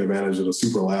really taking advantage of the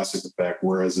superelastic effect.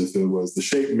 Whereas if it was the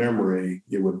shape memory,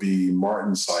 it would be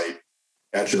martensite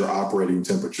at your operating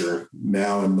temperature.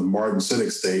 Now in the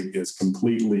martensitic state, it's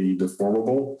completely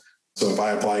deformable. So if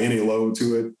I apply any load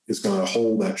to it, it's going to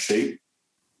hold that shape.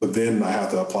 But then I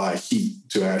have to apply heat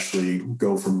to actually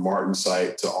go from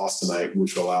martensite to austenite,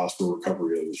 which allows for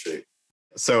recovery of the shape.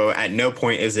 So at no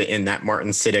point is it in that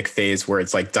martensitic phase where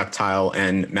it's like ductile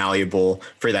and malleable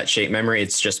for that shape memory.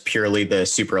 It's just purely the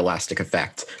superelastic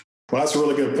effect. Well, that's a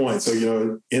really good point.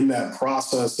 So, in that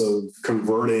process of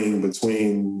converting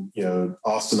between,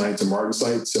 austenite to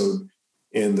martensite, so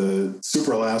in the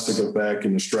superelastic effect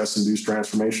and the stress-induced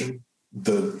transformation,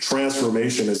 the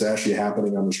transformation is actually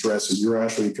happening under stress. So you're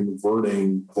actually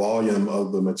converting volume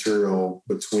of the material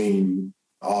between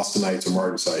austenite to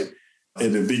martensite.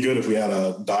 And it'd be good if we had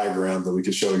a diagram that we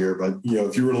could show here. But,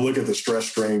 if you were to look at the stress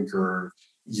strain curve,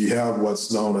 you have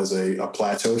what's known as a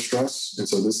plateau stress. And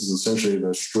so this is essentially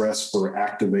the stress for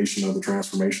activation of the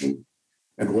transformation.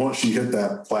 And once you hit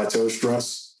that plateau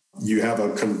stress, you have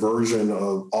a conversion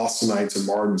of austenite to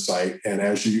martensite. And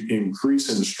as you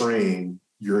increase in strain,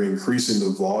 you're increasing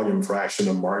the volume fraction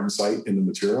of martensite in the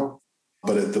material.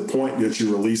 But at the point that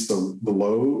you release the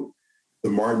load, the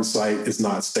martensite is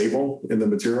not stable in the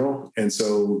material. And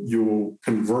so you'll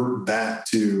convert that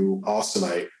to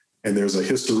austenite. And there's a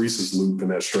hysteresis loop in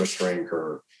that stress strain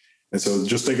curve. And so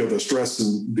just think of the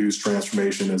stress-induced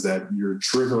transformation as that you're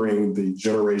triggering the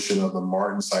generation of the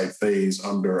martensite phase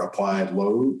under applied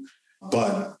load,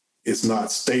 but it's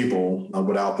not stable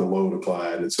without the load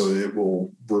applied. And so it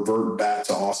will revert back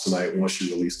to austenite once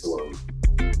you release the load.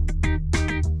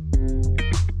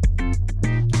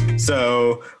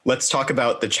 So let's talk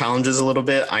about the challenges a little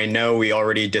bit. I know we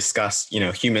already discussed,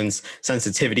 humans'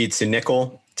 sensitivity to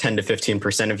nickel 10 to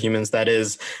 15% of humans, that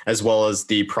is, as well as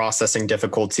the processing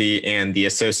difficulty and the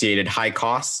associated high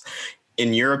costs.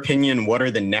 In your opinion, what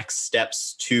are the next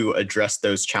steps to address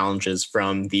those challenges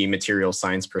from the material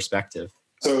science perspective?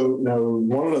 So,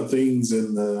 one of the things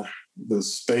in the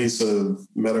space of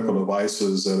medical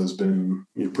devices that has been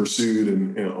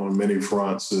pursued on many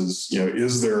fronts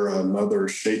is there another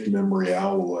shape memory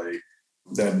alloy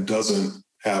that doesn't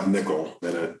have nickel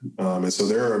in it? And so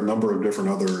there are a number of different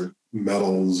other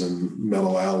metals and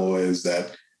metal alloys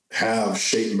that have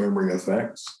shape memory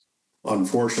effects.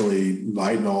 Unfortunately,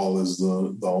 nitinol is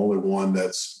the only one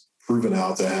that's proven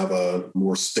out to have a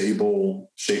more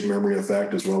stable shape memory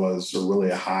effect, as well as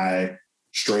a high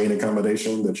strain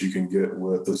accommodation that you can get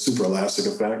with the superelastic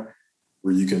effect,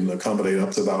 where you can accommodate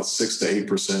up to about 6 to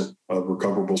 8% of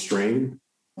recoverable strain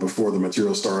before the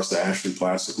material starts to actually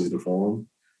plastically deform.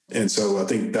 And so I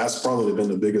think that's probably been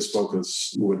the biggest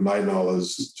focus with nitinol,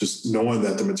 is just knowing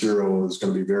that the material is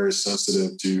going to be very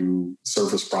sensitive to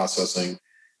surface processing,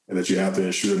 and that you have to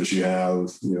ensure that you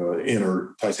have an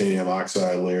inner titanium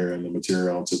oxide layer in the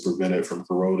material to prevent it from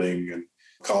corroding and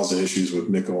causing issues with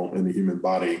nickel in the human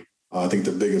body. I think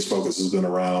the biggest focus has been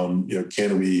around,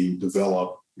 can we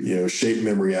develop, shape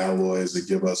memory alloys that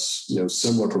give us,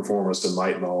 similar performance to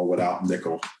nitinol without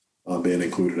nickel being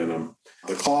included in them.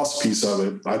 The cost piece of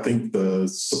it, I think the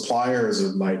suppliers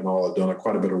of nitinol have done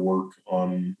quite a bit of work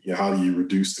on how do you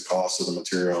reduce the cost of the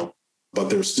material. But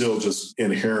there's still just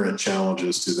inherent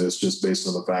challenges to this, just based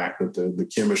on the fact that the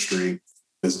chemistry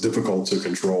is difficult to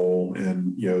control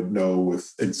and know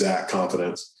with exact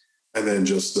confidence. And then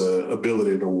just the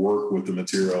ability to work with the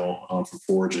material for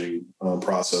forging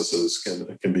processes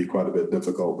can be quite a bit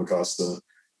difficult, because the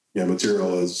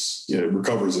material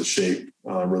recovers its shape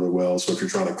really well. So if you're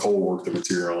trying to cold work the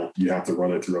material, you have to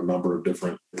run it through a number of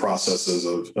different processes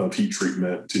of heat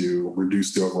treatment to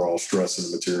reduce the overall stress in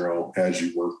the material as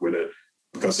you work with it,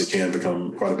 because it can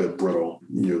become quite a bit brittle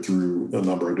through a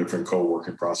number of different cold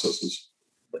working processes.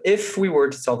 If we were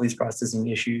to solve these processing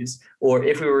issues, or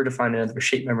if we were to find another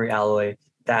shape memory alloy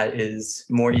that is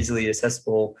more easily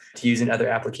accessible to use in other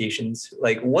applications,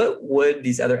 what would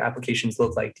these other applications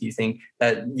look like? Do you think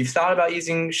that you've thought about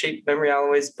using shape memory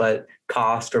alloys, but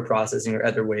cost or processing or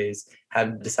other ways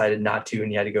have decided not to, and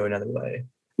you had to go another way?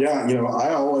 Yeah,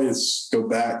 I always go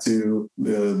back to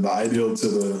the ideal to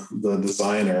the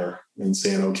designer and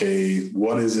saying, okay,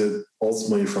 what is it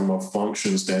ultimately from a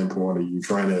function standpoint are you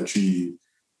trying to achieve?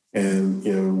 And,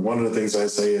 one of the things I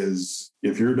say is,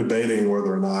 if you're debating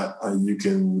whether or not you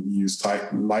can use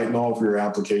nitinol for your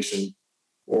application,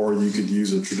 or you could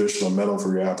use a traditional metal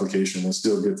for your application and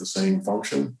still get the same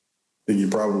function, then you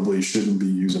probably shouldn't be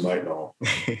using nitinol.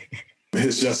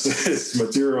 It's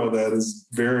material that is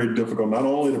very difficult, not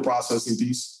only the processing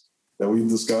piece that we've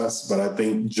discussed, but I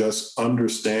think just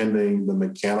understanding the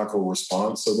mechanical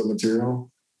response of the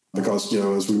material. Because,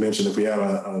 as we mentioned, if we had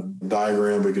a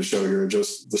diagram we could show here,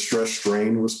 just the stress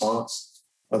strain response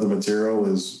of the material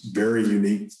is very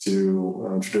unique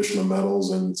to traditional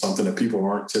metals, and something that people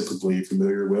aren't typically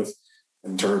familiar with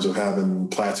in terms of having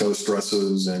plateau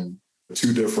stresses and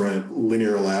two different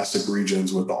linear elastic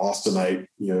regions with the austenite,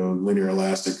 linear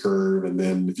elastic curve. And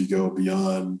then if you go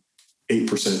beyond 8%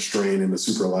 strain in the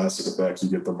superelastic effect, you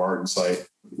get the martensite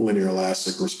linear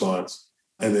elastic response.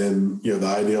 And then, the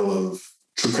ideal of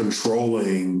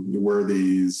controlling where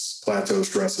these plateau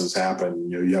stresses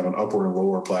happen. You have an upper and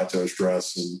lower plateau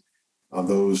stress, and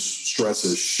those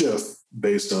stresses shift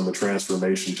based on the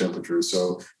transformation temperature.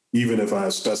 So even if I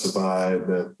specify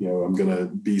that, I'm going to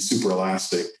be super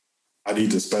elastic, I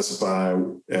need to specify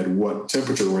at what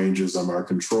temperature ranges am I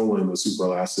controlling the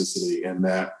superelasticity, and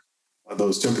that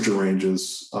those temperature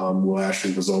ranges will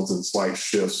actually result in slight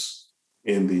shifts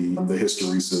in the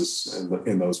hysteresis and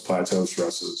in those plateau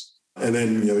stresses. And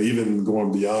then, even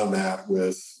going beyond that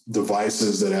with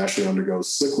devices that actually undergo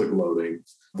cyclic loading,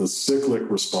 the cyclic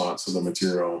response of the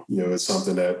material, is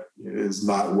something that is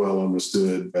not well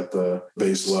understood at the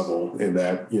base level, in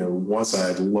that, once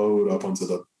I load up onto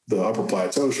the upper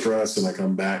plateau stress and I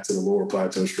come back to the lower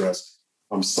plateau stress,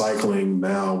 I'm cycling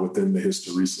now within the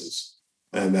hysteresis.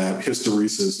 And that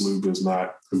hysteresis loop is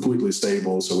not completely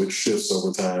stable, so it shifts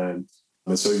over time.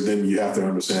 And so then you have to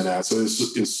understand that. So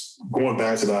it's going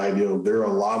back to the idea, there are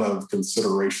a lot of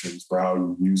considerations for how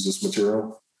you use this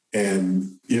material.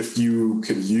 And if you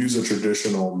could use a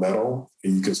traditional metal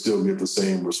and you can still get the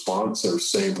same response or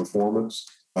same performance,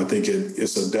 I think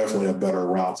it's definitely a better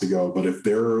route to go. But if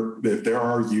there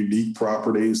are unique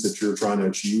properties that you're trying to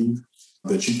achieve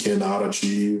that you cannot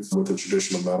achieve with a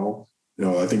traditional metal,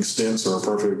 I think stents are a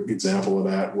perfect example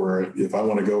of that, where if I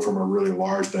want to go from a really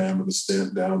large diameter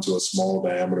stent down to a small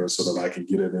diameter so that I can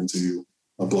get it into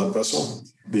a blood vessel,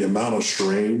 the amount of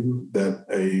strain that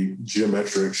a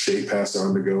geometric shape has to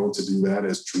undergo to do that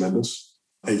is tremendous.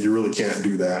 And you really can't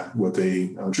do that with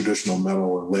a traditional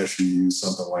metal unless you use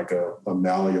something like a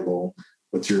malleable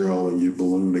material and you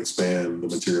balloon expand the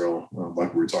material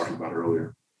like we were talking about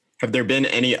earlier. Have there been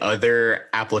any other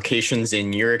applications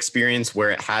in your experience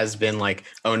where it has been like,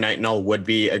 oh, nitinol would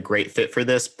be a great fit for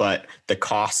this, but the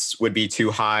costs would be too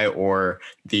high or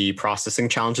the processing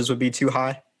challenges would be too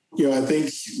high? I think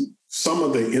some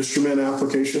of the instrument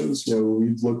applications,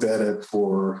 we've looked at it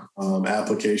for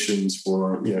applications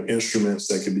for, instruments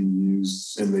that could be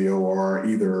used in the OR,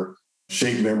 either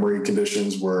shape memory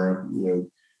conditions where,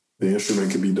 the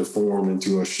instrument can be deformed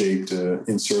into a shape to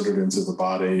insert it into the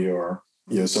body, or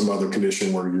some other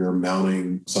condition where you're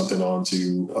mounting something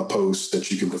onto a post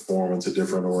that you can deform into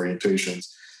different orientations.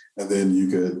 And then you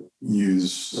could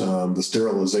use the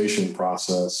sterilization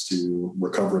process to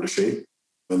recover the shape.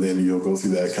 And then you'll go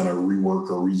through that kind of rework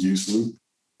or reuse loop.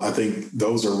 I think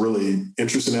those are really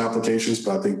interesting applications,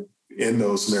 but I think in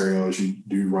those scenarios, you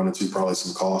do run into probably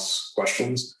some cost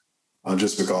questions.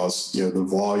 Just because, the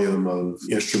volume of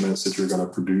instruments that you're going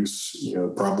to produce,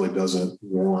 probably doesn't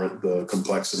warrant the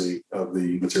complexity of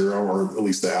the material, or at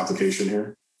least the application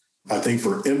here. I think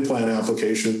for implant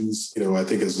applications, I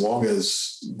think as long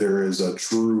as there is a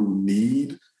true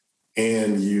need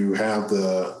and you have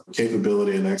the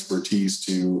capability and expertise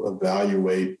to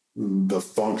evaluate the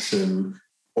function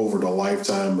over the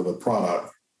lifetime of the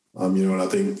product, and I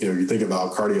think, you think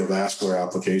about cardiovascular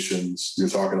applications, you're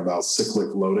talking about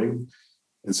cyclic loading.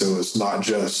 And so it's not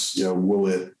just, will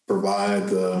it provide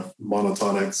the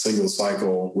monotonic single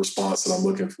cycle response that I'm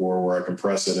looking for, where I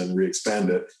compress it and re-expand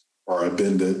it, or I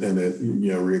bend it and it,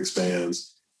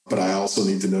 re-expands. But I also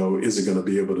need to know, is it going to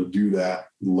be able to do that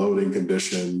loading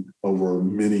condition over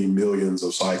many millions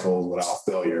of cycles without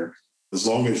failure? As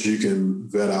long as you can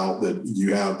vet out that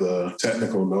you have the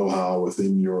technical know-how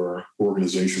within your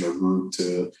organization or group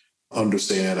to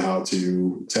understand how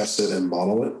to test it and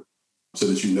model it so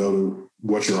that you know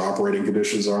what your operating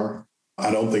conditions are.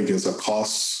 I don't think it's a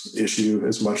cost issue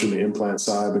as much on the implant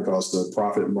side, because the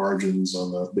profit margins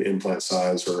on the implant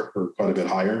sides are quite a bit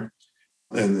higher.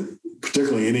 And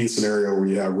particularly any scenario where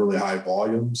you have really high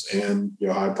volumes and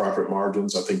high profit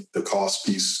margins, I think the cost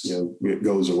piece it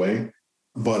goes away.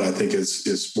 But I think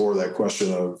it's more that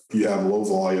question of, you have low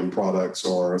volume products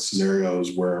or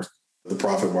scenarios where the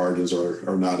profit margins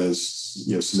are not as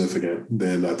significant,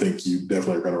 then I think you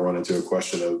definitely are going to run into a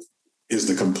question of, is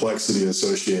the complexity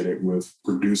associated with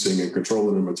producing and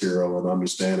controlling the material and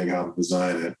understanding how to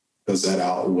design it, does that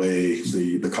outweigh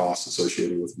the cost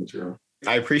associated with the material?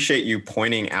 I appreciate you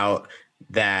pointing out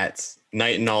that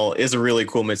nitinol is a really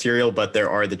cool material, but there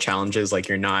are the challenges, like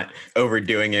you're not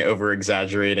overdoing it, over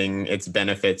exaggerating its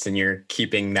benefits, and you're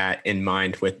keeping that in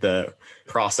mind with the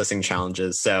processing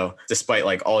challenges. So despite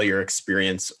like all your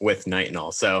experience with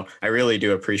nitinol. So I really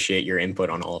do appreciate your input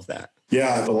on all of that.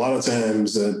 Yeah, a lot of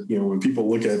times that, when people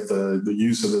look at the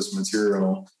use of this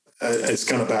material, it's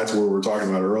kind of back to what we were talking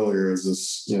about earlier, is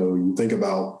this, you think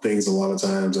about things a lot of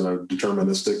times in a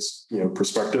deterministic,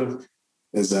 perspective,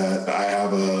 is that I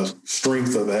have a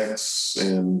strength of X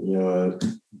and,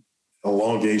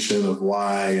 elongation of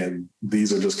Y, and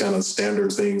these are just kind of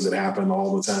standard things that happen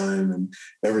all the time. And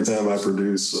every time I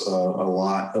produce a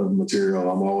lot of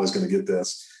material, I'm always going to get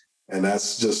this. And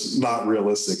that's just not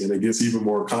realistic. And it gets even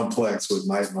more complex with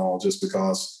nitinol, just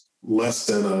because less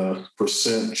than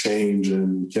 1% change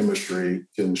in chemistry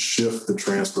can shift the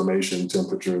transformation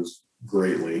temperatures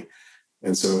greatly.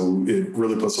 And so it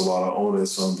really puts a lot of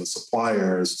onus on the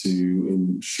suppliers to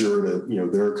ensure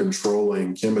that, they're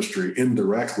controlling chemistry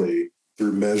indirectly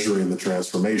through measuring the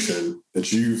transformation,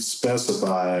 that you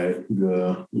specify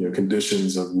the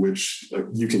conditions of which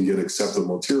you can get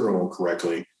acceptable material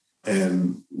correctly.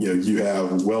 And, you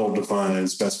have well-defined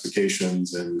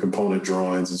specifications and component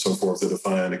drawings and so forth to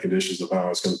define the conditions of how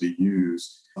it's going to be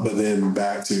used. But then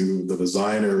back to the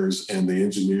designers and the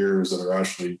engineers that are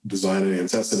actually designing and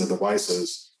testing the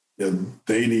devices,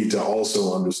 they need to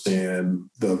also understand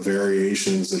the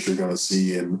variations that you're going to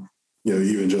see, and,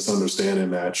 even just understanding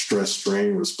that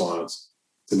stress-strain response,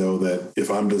 to know that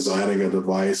if I'm designing a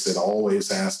device that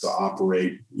always has to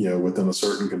operate, within a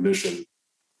certain condition,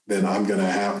 then I'm going to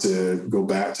have to go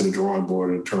back to the drawing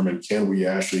board and determine, can we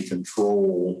actually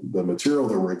control the material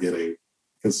that we're getting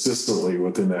consistently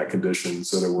within that condition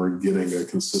so that we're getting a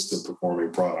consistent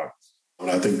performing product. And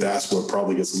I think that's what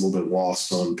probably gets a little bit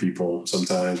lost on people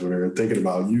sometimes when they're thinking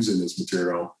about using this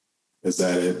material, is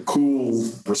that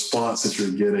cool response that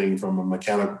you're getting from a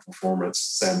mechanical performance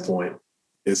standpoint.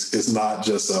 It's not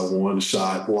just a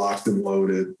one-shot, locked and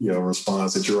loaded,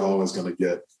 response that you're always going to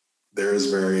get. There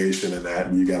is variation in that,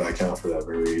 and you got to account for that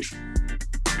variation.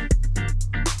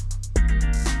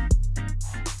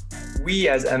 We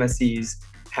as MSCs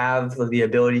have the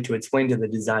ability to explain to the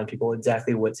design people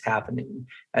exactly what's happening.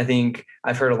 I think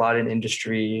I've heard a lot in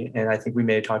industry, and I think we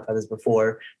may have talked about this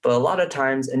before, but a lot of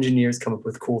times engineers come up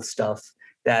with cool stuff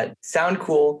that sound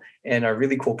cool and are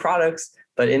really cool products,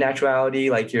 but in actuality,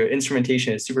 like your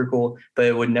instrumentation is super cool, but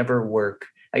it would never work.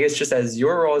 I guess just as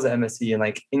your role as an MSc and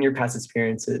like in your past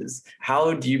experiences,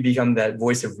 how do you become that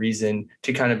voice of reason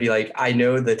to kind of be like, I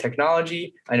know the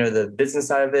technology, I know the business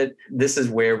side of it, this is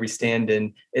where we stand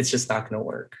and it's just not going to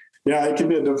work? Yeah, it can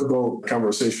be a difficult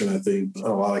conversation, I think, in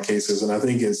a lot of cases. And I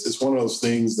think it's one of those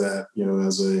things that,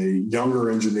 as a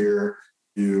younger engineer,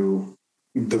 you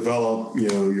develop,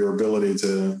 your ability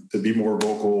to be more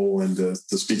vocal and to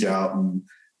speak out and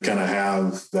kind of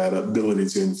have that ability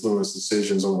to influence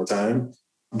decisions over time.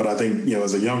 But I think,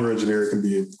 as a younger engineer, it can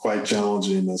be quite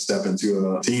challenging to step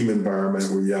into a team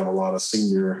environment where you have a lot of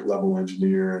senior level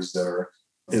engineers that are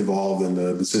involved in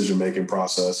the decision-making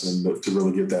process and to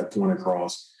really get that point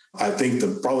across. I think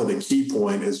probably the key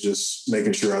point is just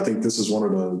making sure, I think this is one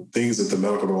of the things that the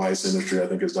medical device industry, I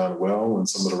think, has done well, and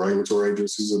some of the regulatory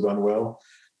agencies have done well,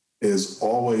 is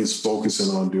always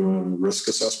focusing on doing risk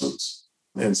assessments.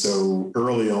 And so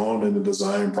early on in the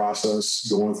design process,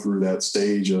 going through that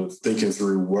stage of thinking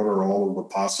through what are all of the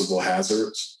possible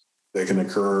hazards that can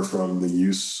occur from the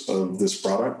use of this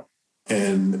product.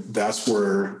 And that's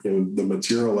where the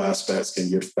material aspects can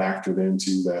get factored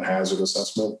into that hazard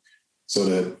assessment, so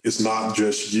that it's not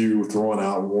just you throwing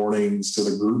out warnings to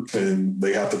the group and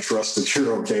they have to trust that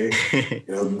you're okay.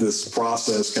 This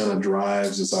process kind of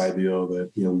drives this idea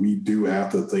that, we do have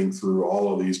to think through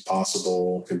all of these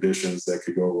possible conditions that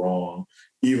could go wrong,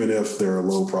 even if they're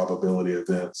low probability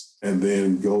events, and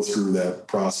then go through that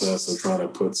process of trying to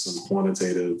put some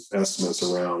quantitative estimates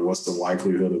around what's the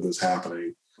likelihood of this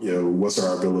happening, what's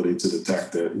our ability to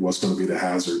detect it, what's going to be the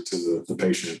hazard to the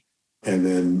patient. And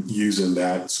then using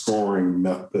that scoring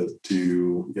method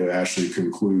to actually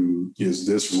conclude, is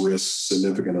this risk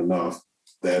significant enough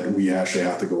that we actually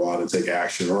have to go out and take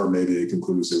action, or maybe it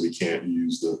concludes that we can't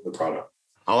use the product.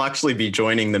 I'll actually be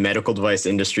joining the medical device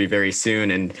industry very soon,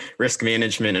 and risk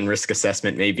management and risk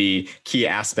assessment may be key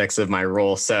aspects of my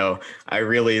role. So I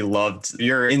really loved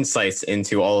your insights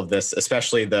into all of this,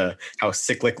 especially how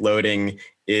cyclic loading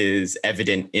is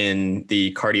evident in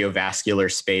the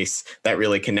cardiovascular space. That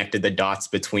really connected the dots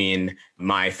between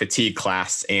my fatigue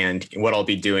class and what I'll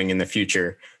be doing in the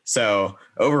future. So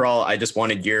overall, I just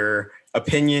wanted your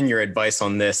opinion, your advice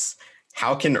on this.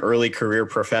 How can early career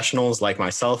professionals like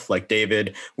myself, like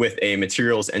David, with a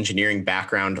materials engineering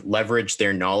background, leverage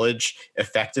their knowledge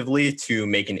effectively to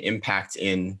make an impact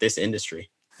in this industry?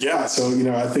 Yeah, so,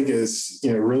 I think it's,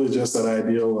 really just that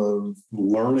ideal of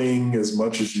learning as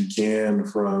much as you can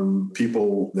from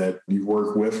people that you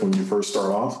work with when you first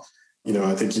start off.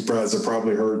 I think you guys have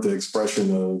probably heard the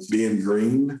expression of being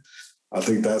green. I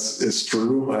think it's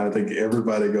true. I think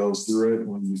everybody goes through it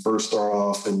when you first start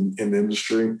off in the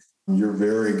industry. You're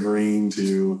very green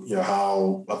to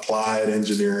how applied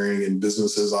engineering and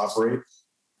businesses operate.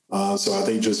 So I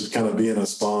think just kind of being a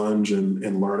sponge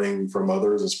and learning from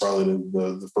others is probably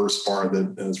the first part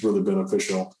that is really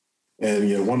beneficial.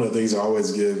 And one of the things I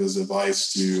always give as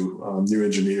advice to new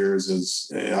engineers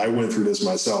is, and I went through this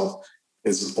myself,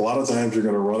 is a lot of times you're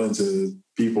going to run into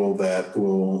people that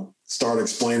will start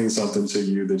explaining something to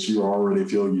you that you already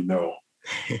feel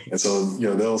And so,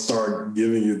 they'll start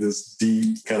giving you this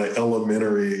deep kind of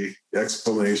elementary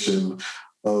explanation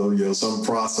of, some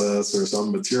process or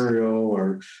some material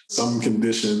or some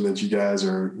condition that you guys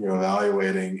are,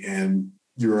 evaluating. And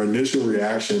your initial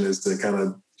reaction is to kind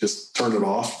of just turn it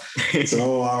off.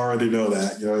 So, I already know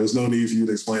that, there's no need for you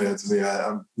to explain that to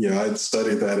me. I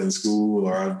studied that in school,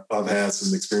 or I've had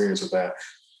some experience with that.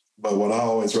 But what I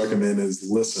always recommend is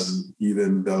listen,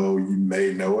 even though you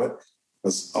may know it.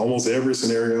 That's almost every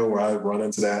scenario where I run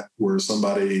into that, where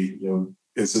somebody,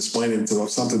 is explaining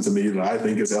something to me that I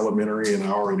think is elementary and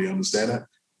I already understand it.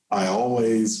 I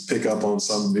always pick up on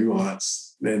some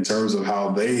nuance in terms of how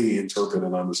they interpret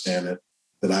and understand it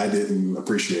that I didn't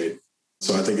appreciate.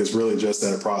 So I think it's really just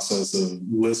that process of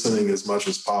listening as much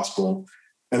as possible.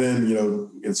 And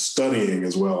then, it's studying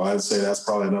as well. I'd say that's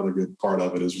probably another good part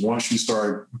of it, is once you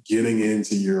start getting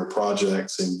into your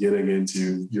projects and getting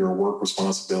into your work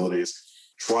responsibilities,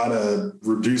 try to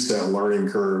reduce that learning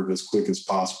curve as quick as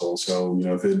possible. So,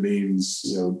 if it means,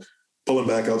 pulling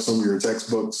back up some of your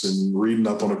textbooks and reading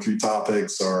up on a few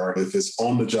topics, or if it's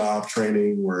on the job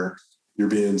training where you're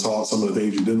being taught some of the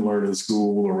things you didn't learn in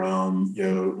school around,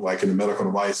 like in the medical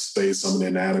device space, some of the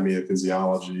anatomy and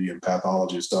physiology and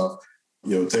pathology stuff.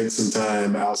 Take some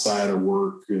time outside of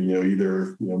work,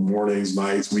 either mornings,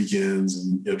 nights, weekends,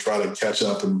 and try to catch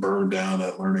up and burn down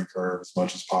that learning curve as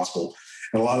much as possible.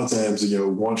 And a lot of times,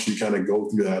 once you kind of go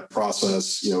through that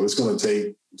process, it's going to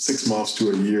take 6 months to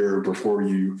a year before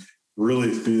you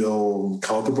really feel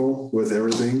comfortable with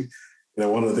everything.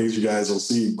 One of the things you guys will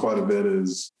see quite a bit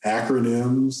is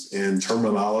acronyms and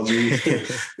terminology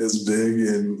is big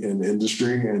in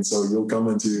industry. And so you'll come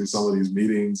into some of these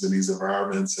meetings and these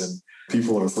environments and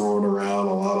people are throwing around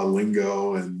a lot of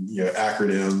lingo and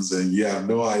acronyms, and you have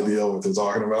no idea what they're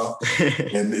talking about.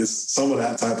 And some of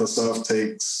that type of stuff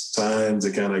takes time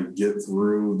to kind of get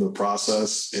through the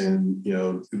process. And,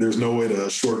 there's no way to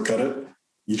shortcut it.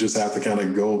 You just have to kind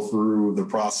of go through the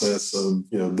process of,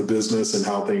 the business and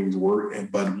how things work.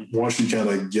 But once you kind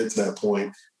of get to that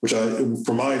point, which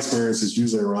from my experience, is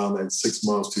usually around that 6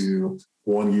 months to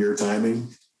 1 year timing,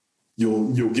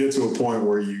 you'll get to a point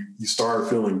where you start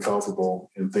feeling comfortable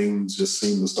and things just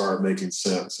seem to start making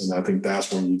sense. And I think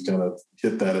that's when you kind of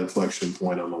hit that inflection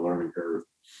point on the learning curve.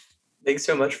 Thanks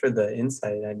so much for the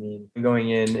insight. I mean,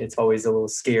 going in, it's always a little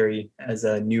scary as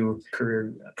a new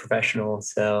career professional.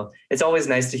 So it's always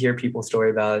nice to hear people's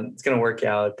story about it's going to work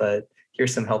out, but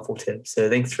here's some helpful tips. So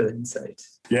thanks for the insight.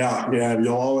 Yeah.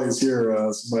 You'll always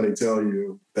hear somebody tell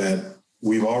you that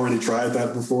we've already tried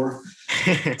that before.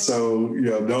 So,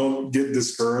 don't get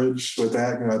discouraged with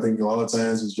that. I think a lot of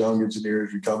times as young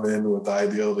engineers, you come in with the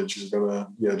ideal that you're going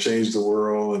to change the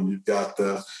world, and you've got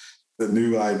the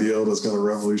new ideal that's going to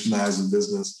revolutionize the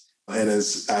business. And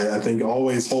I think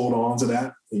always hold on to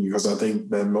that, because I think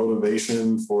that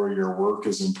motivation for your work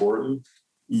is important.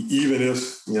 Even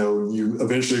if, you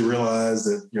eventually realize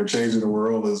that, changing the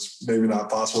world is maybe not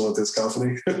possible at this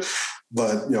company,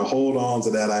 but, hold on to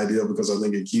that idea, because I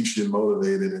think it keeps you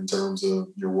motivated in terms of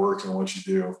your work and what you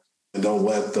do. And don't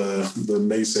let the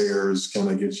naysayers kind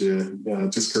of get you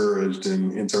discouraged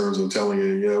in terms of telling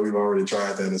you, we've already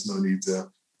tried that. There's no need to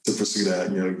pursue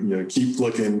that. Keep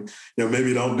looking,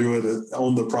 maybe don't do it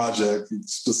on the project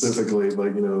specifically,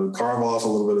 but, carve off a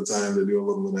little bit of time to do a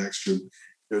little bit extra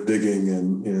digging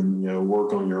and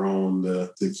work on your own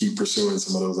to keep pursuing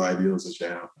some of those ideals that you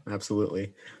have.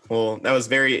 Absolutely. Well, that was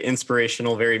very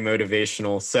inspirational, very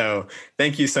motivational. So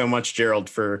thank you so much, Gerald,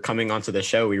 for coming onto the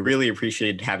show. We really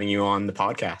appreciated having you on the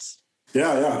podcast.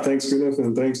 Yeah. Thanks, Kenneth.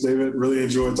 And thanks, David. Really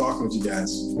enjoyed talking with you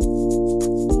guys.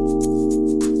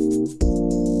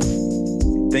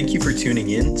 Thank you for tuning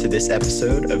in to this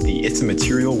episode of the It's a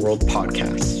Material World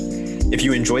podcast. If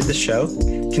you enjoyed the show,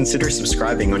 consider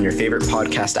subscribing on your favorite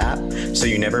podcast app so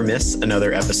you never miss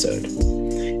another episode.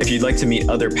 If you'd like to meet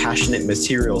other passionate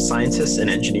material scientists and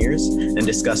engineers and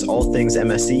discuss all things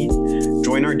MSE,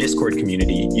 join our Discord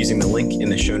community using the link in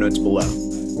the show notes below.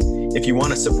 If you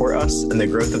want to support us and the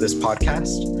growth of this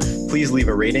podcast, please leave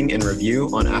a rating and review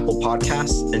on Apple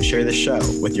Podcasts and share the show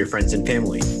with your friends and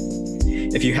family.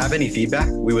 If you have any feedback,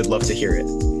 we would love to hear it.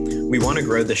 We want to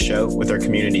grow the show with our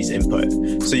community's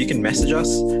input, so you can message us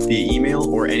via email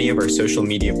or any of our social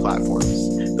media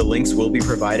platforms. The links will be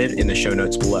provided in the show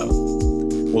notes below.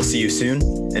 We'll see you soon,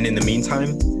 and in the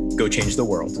meantime, go change the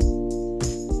world.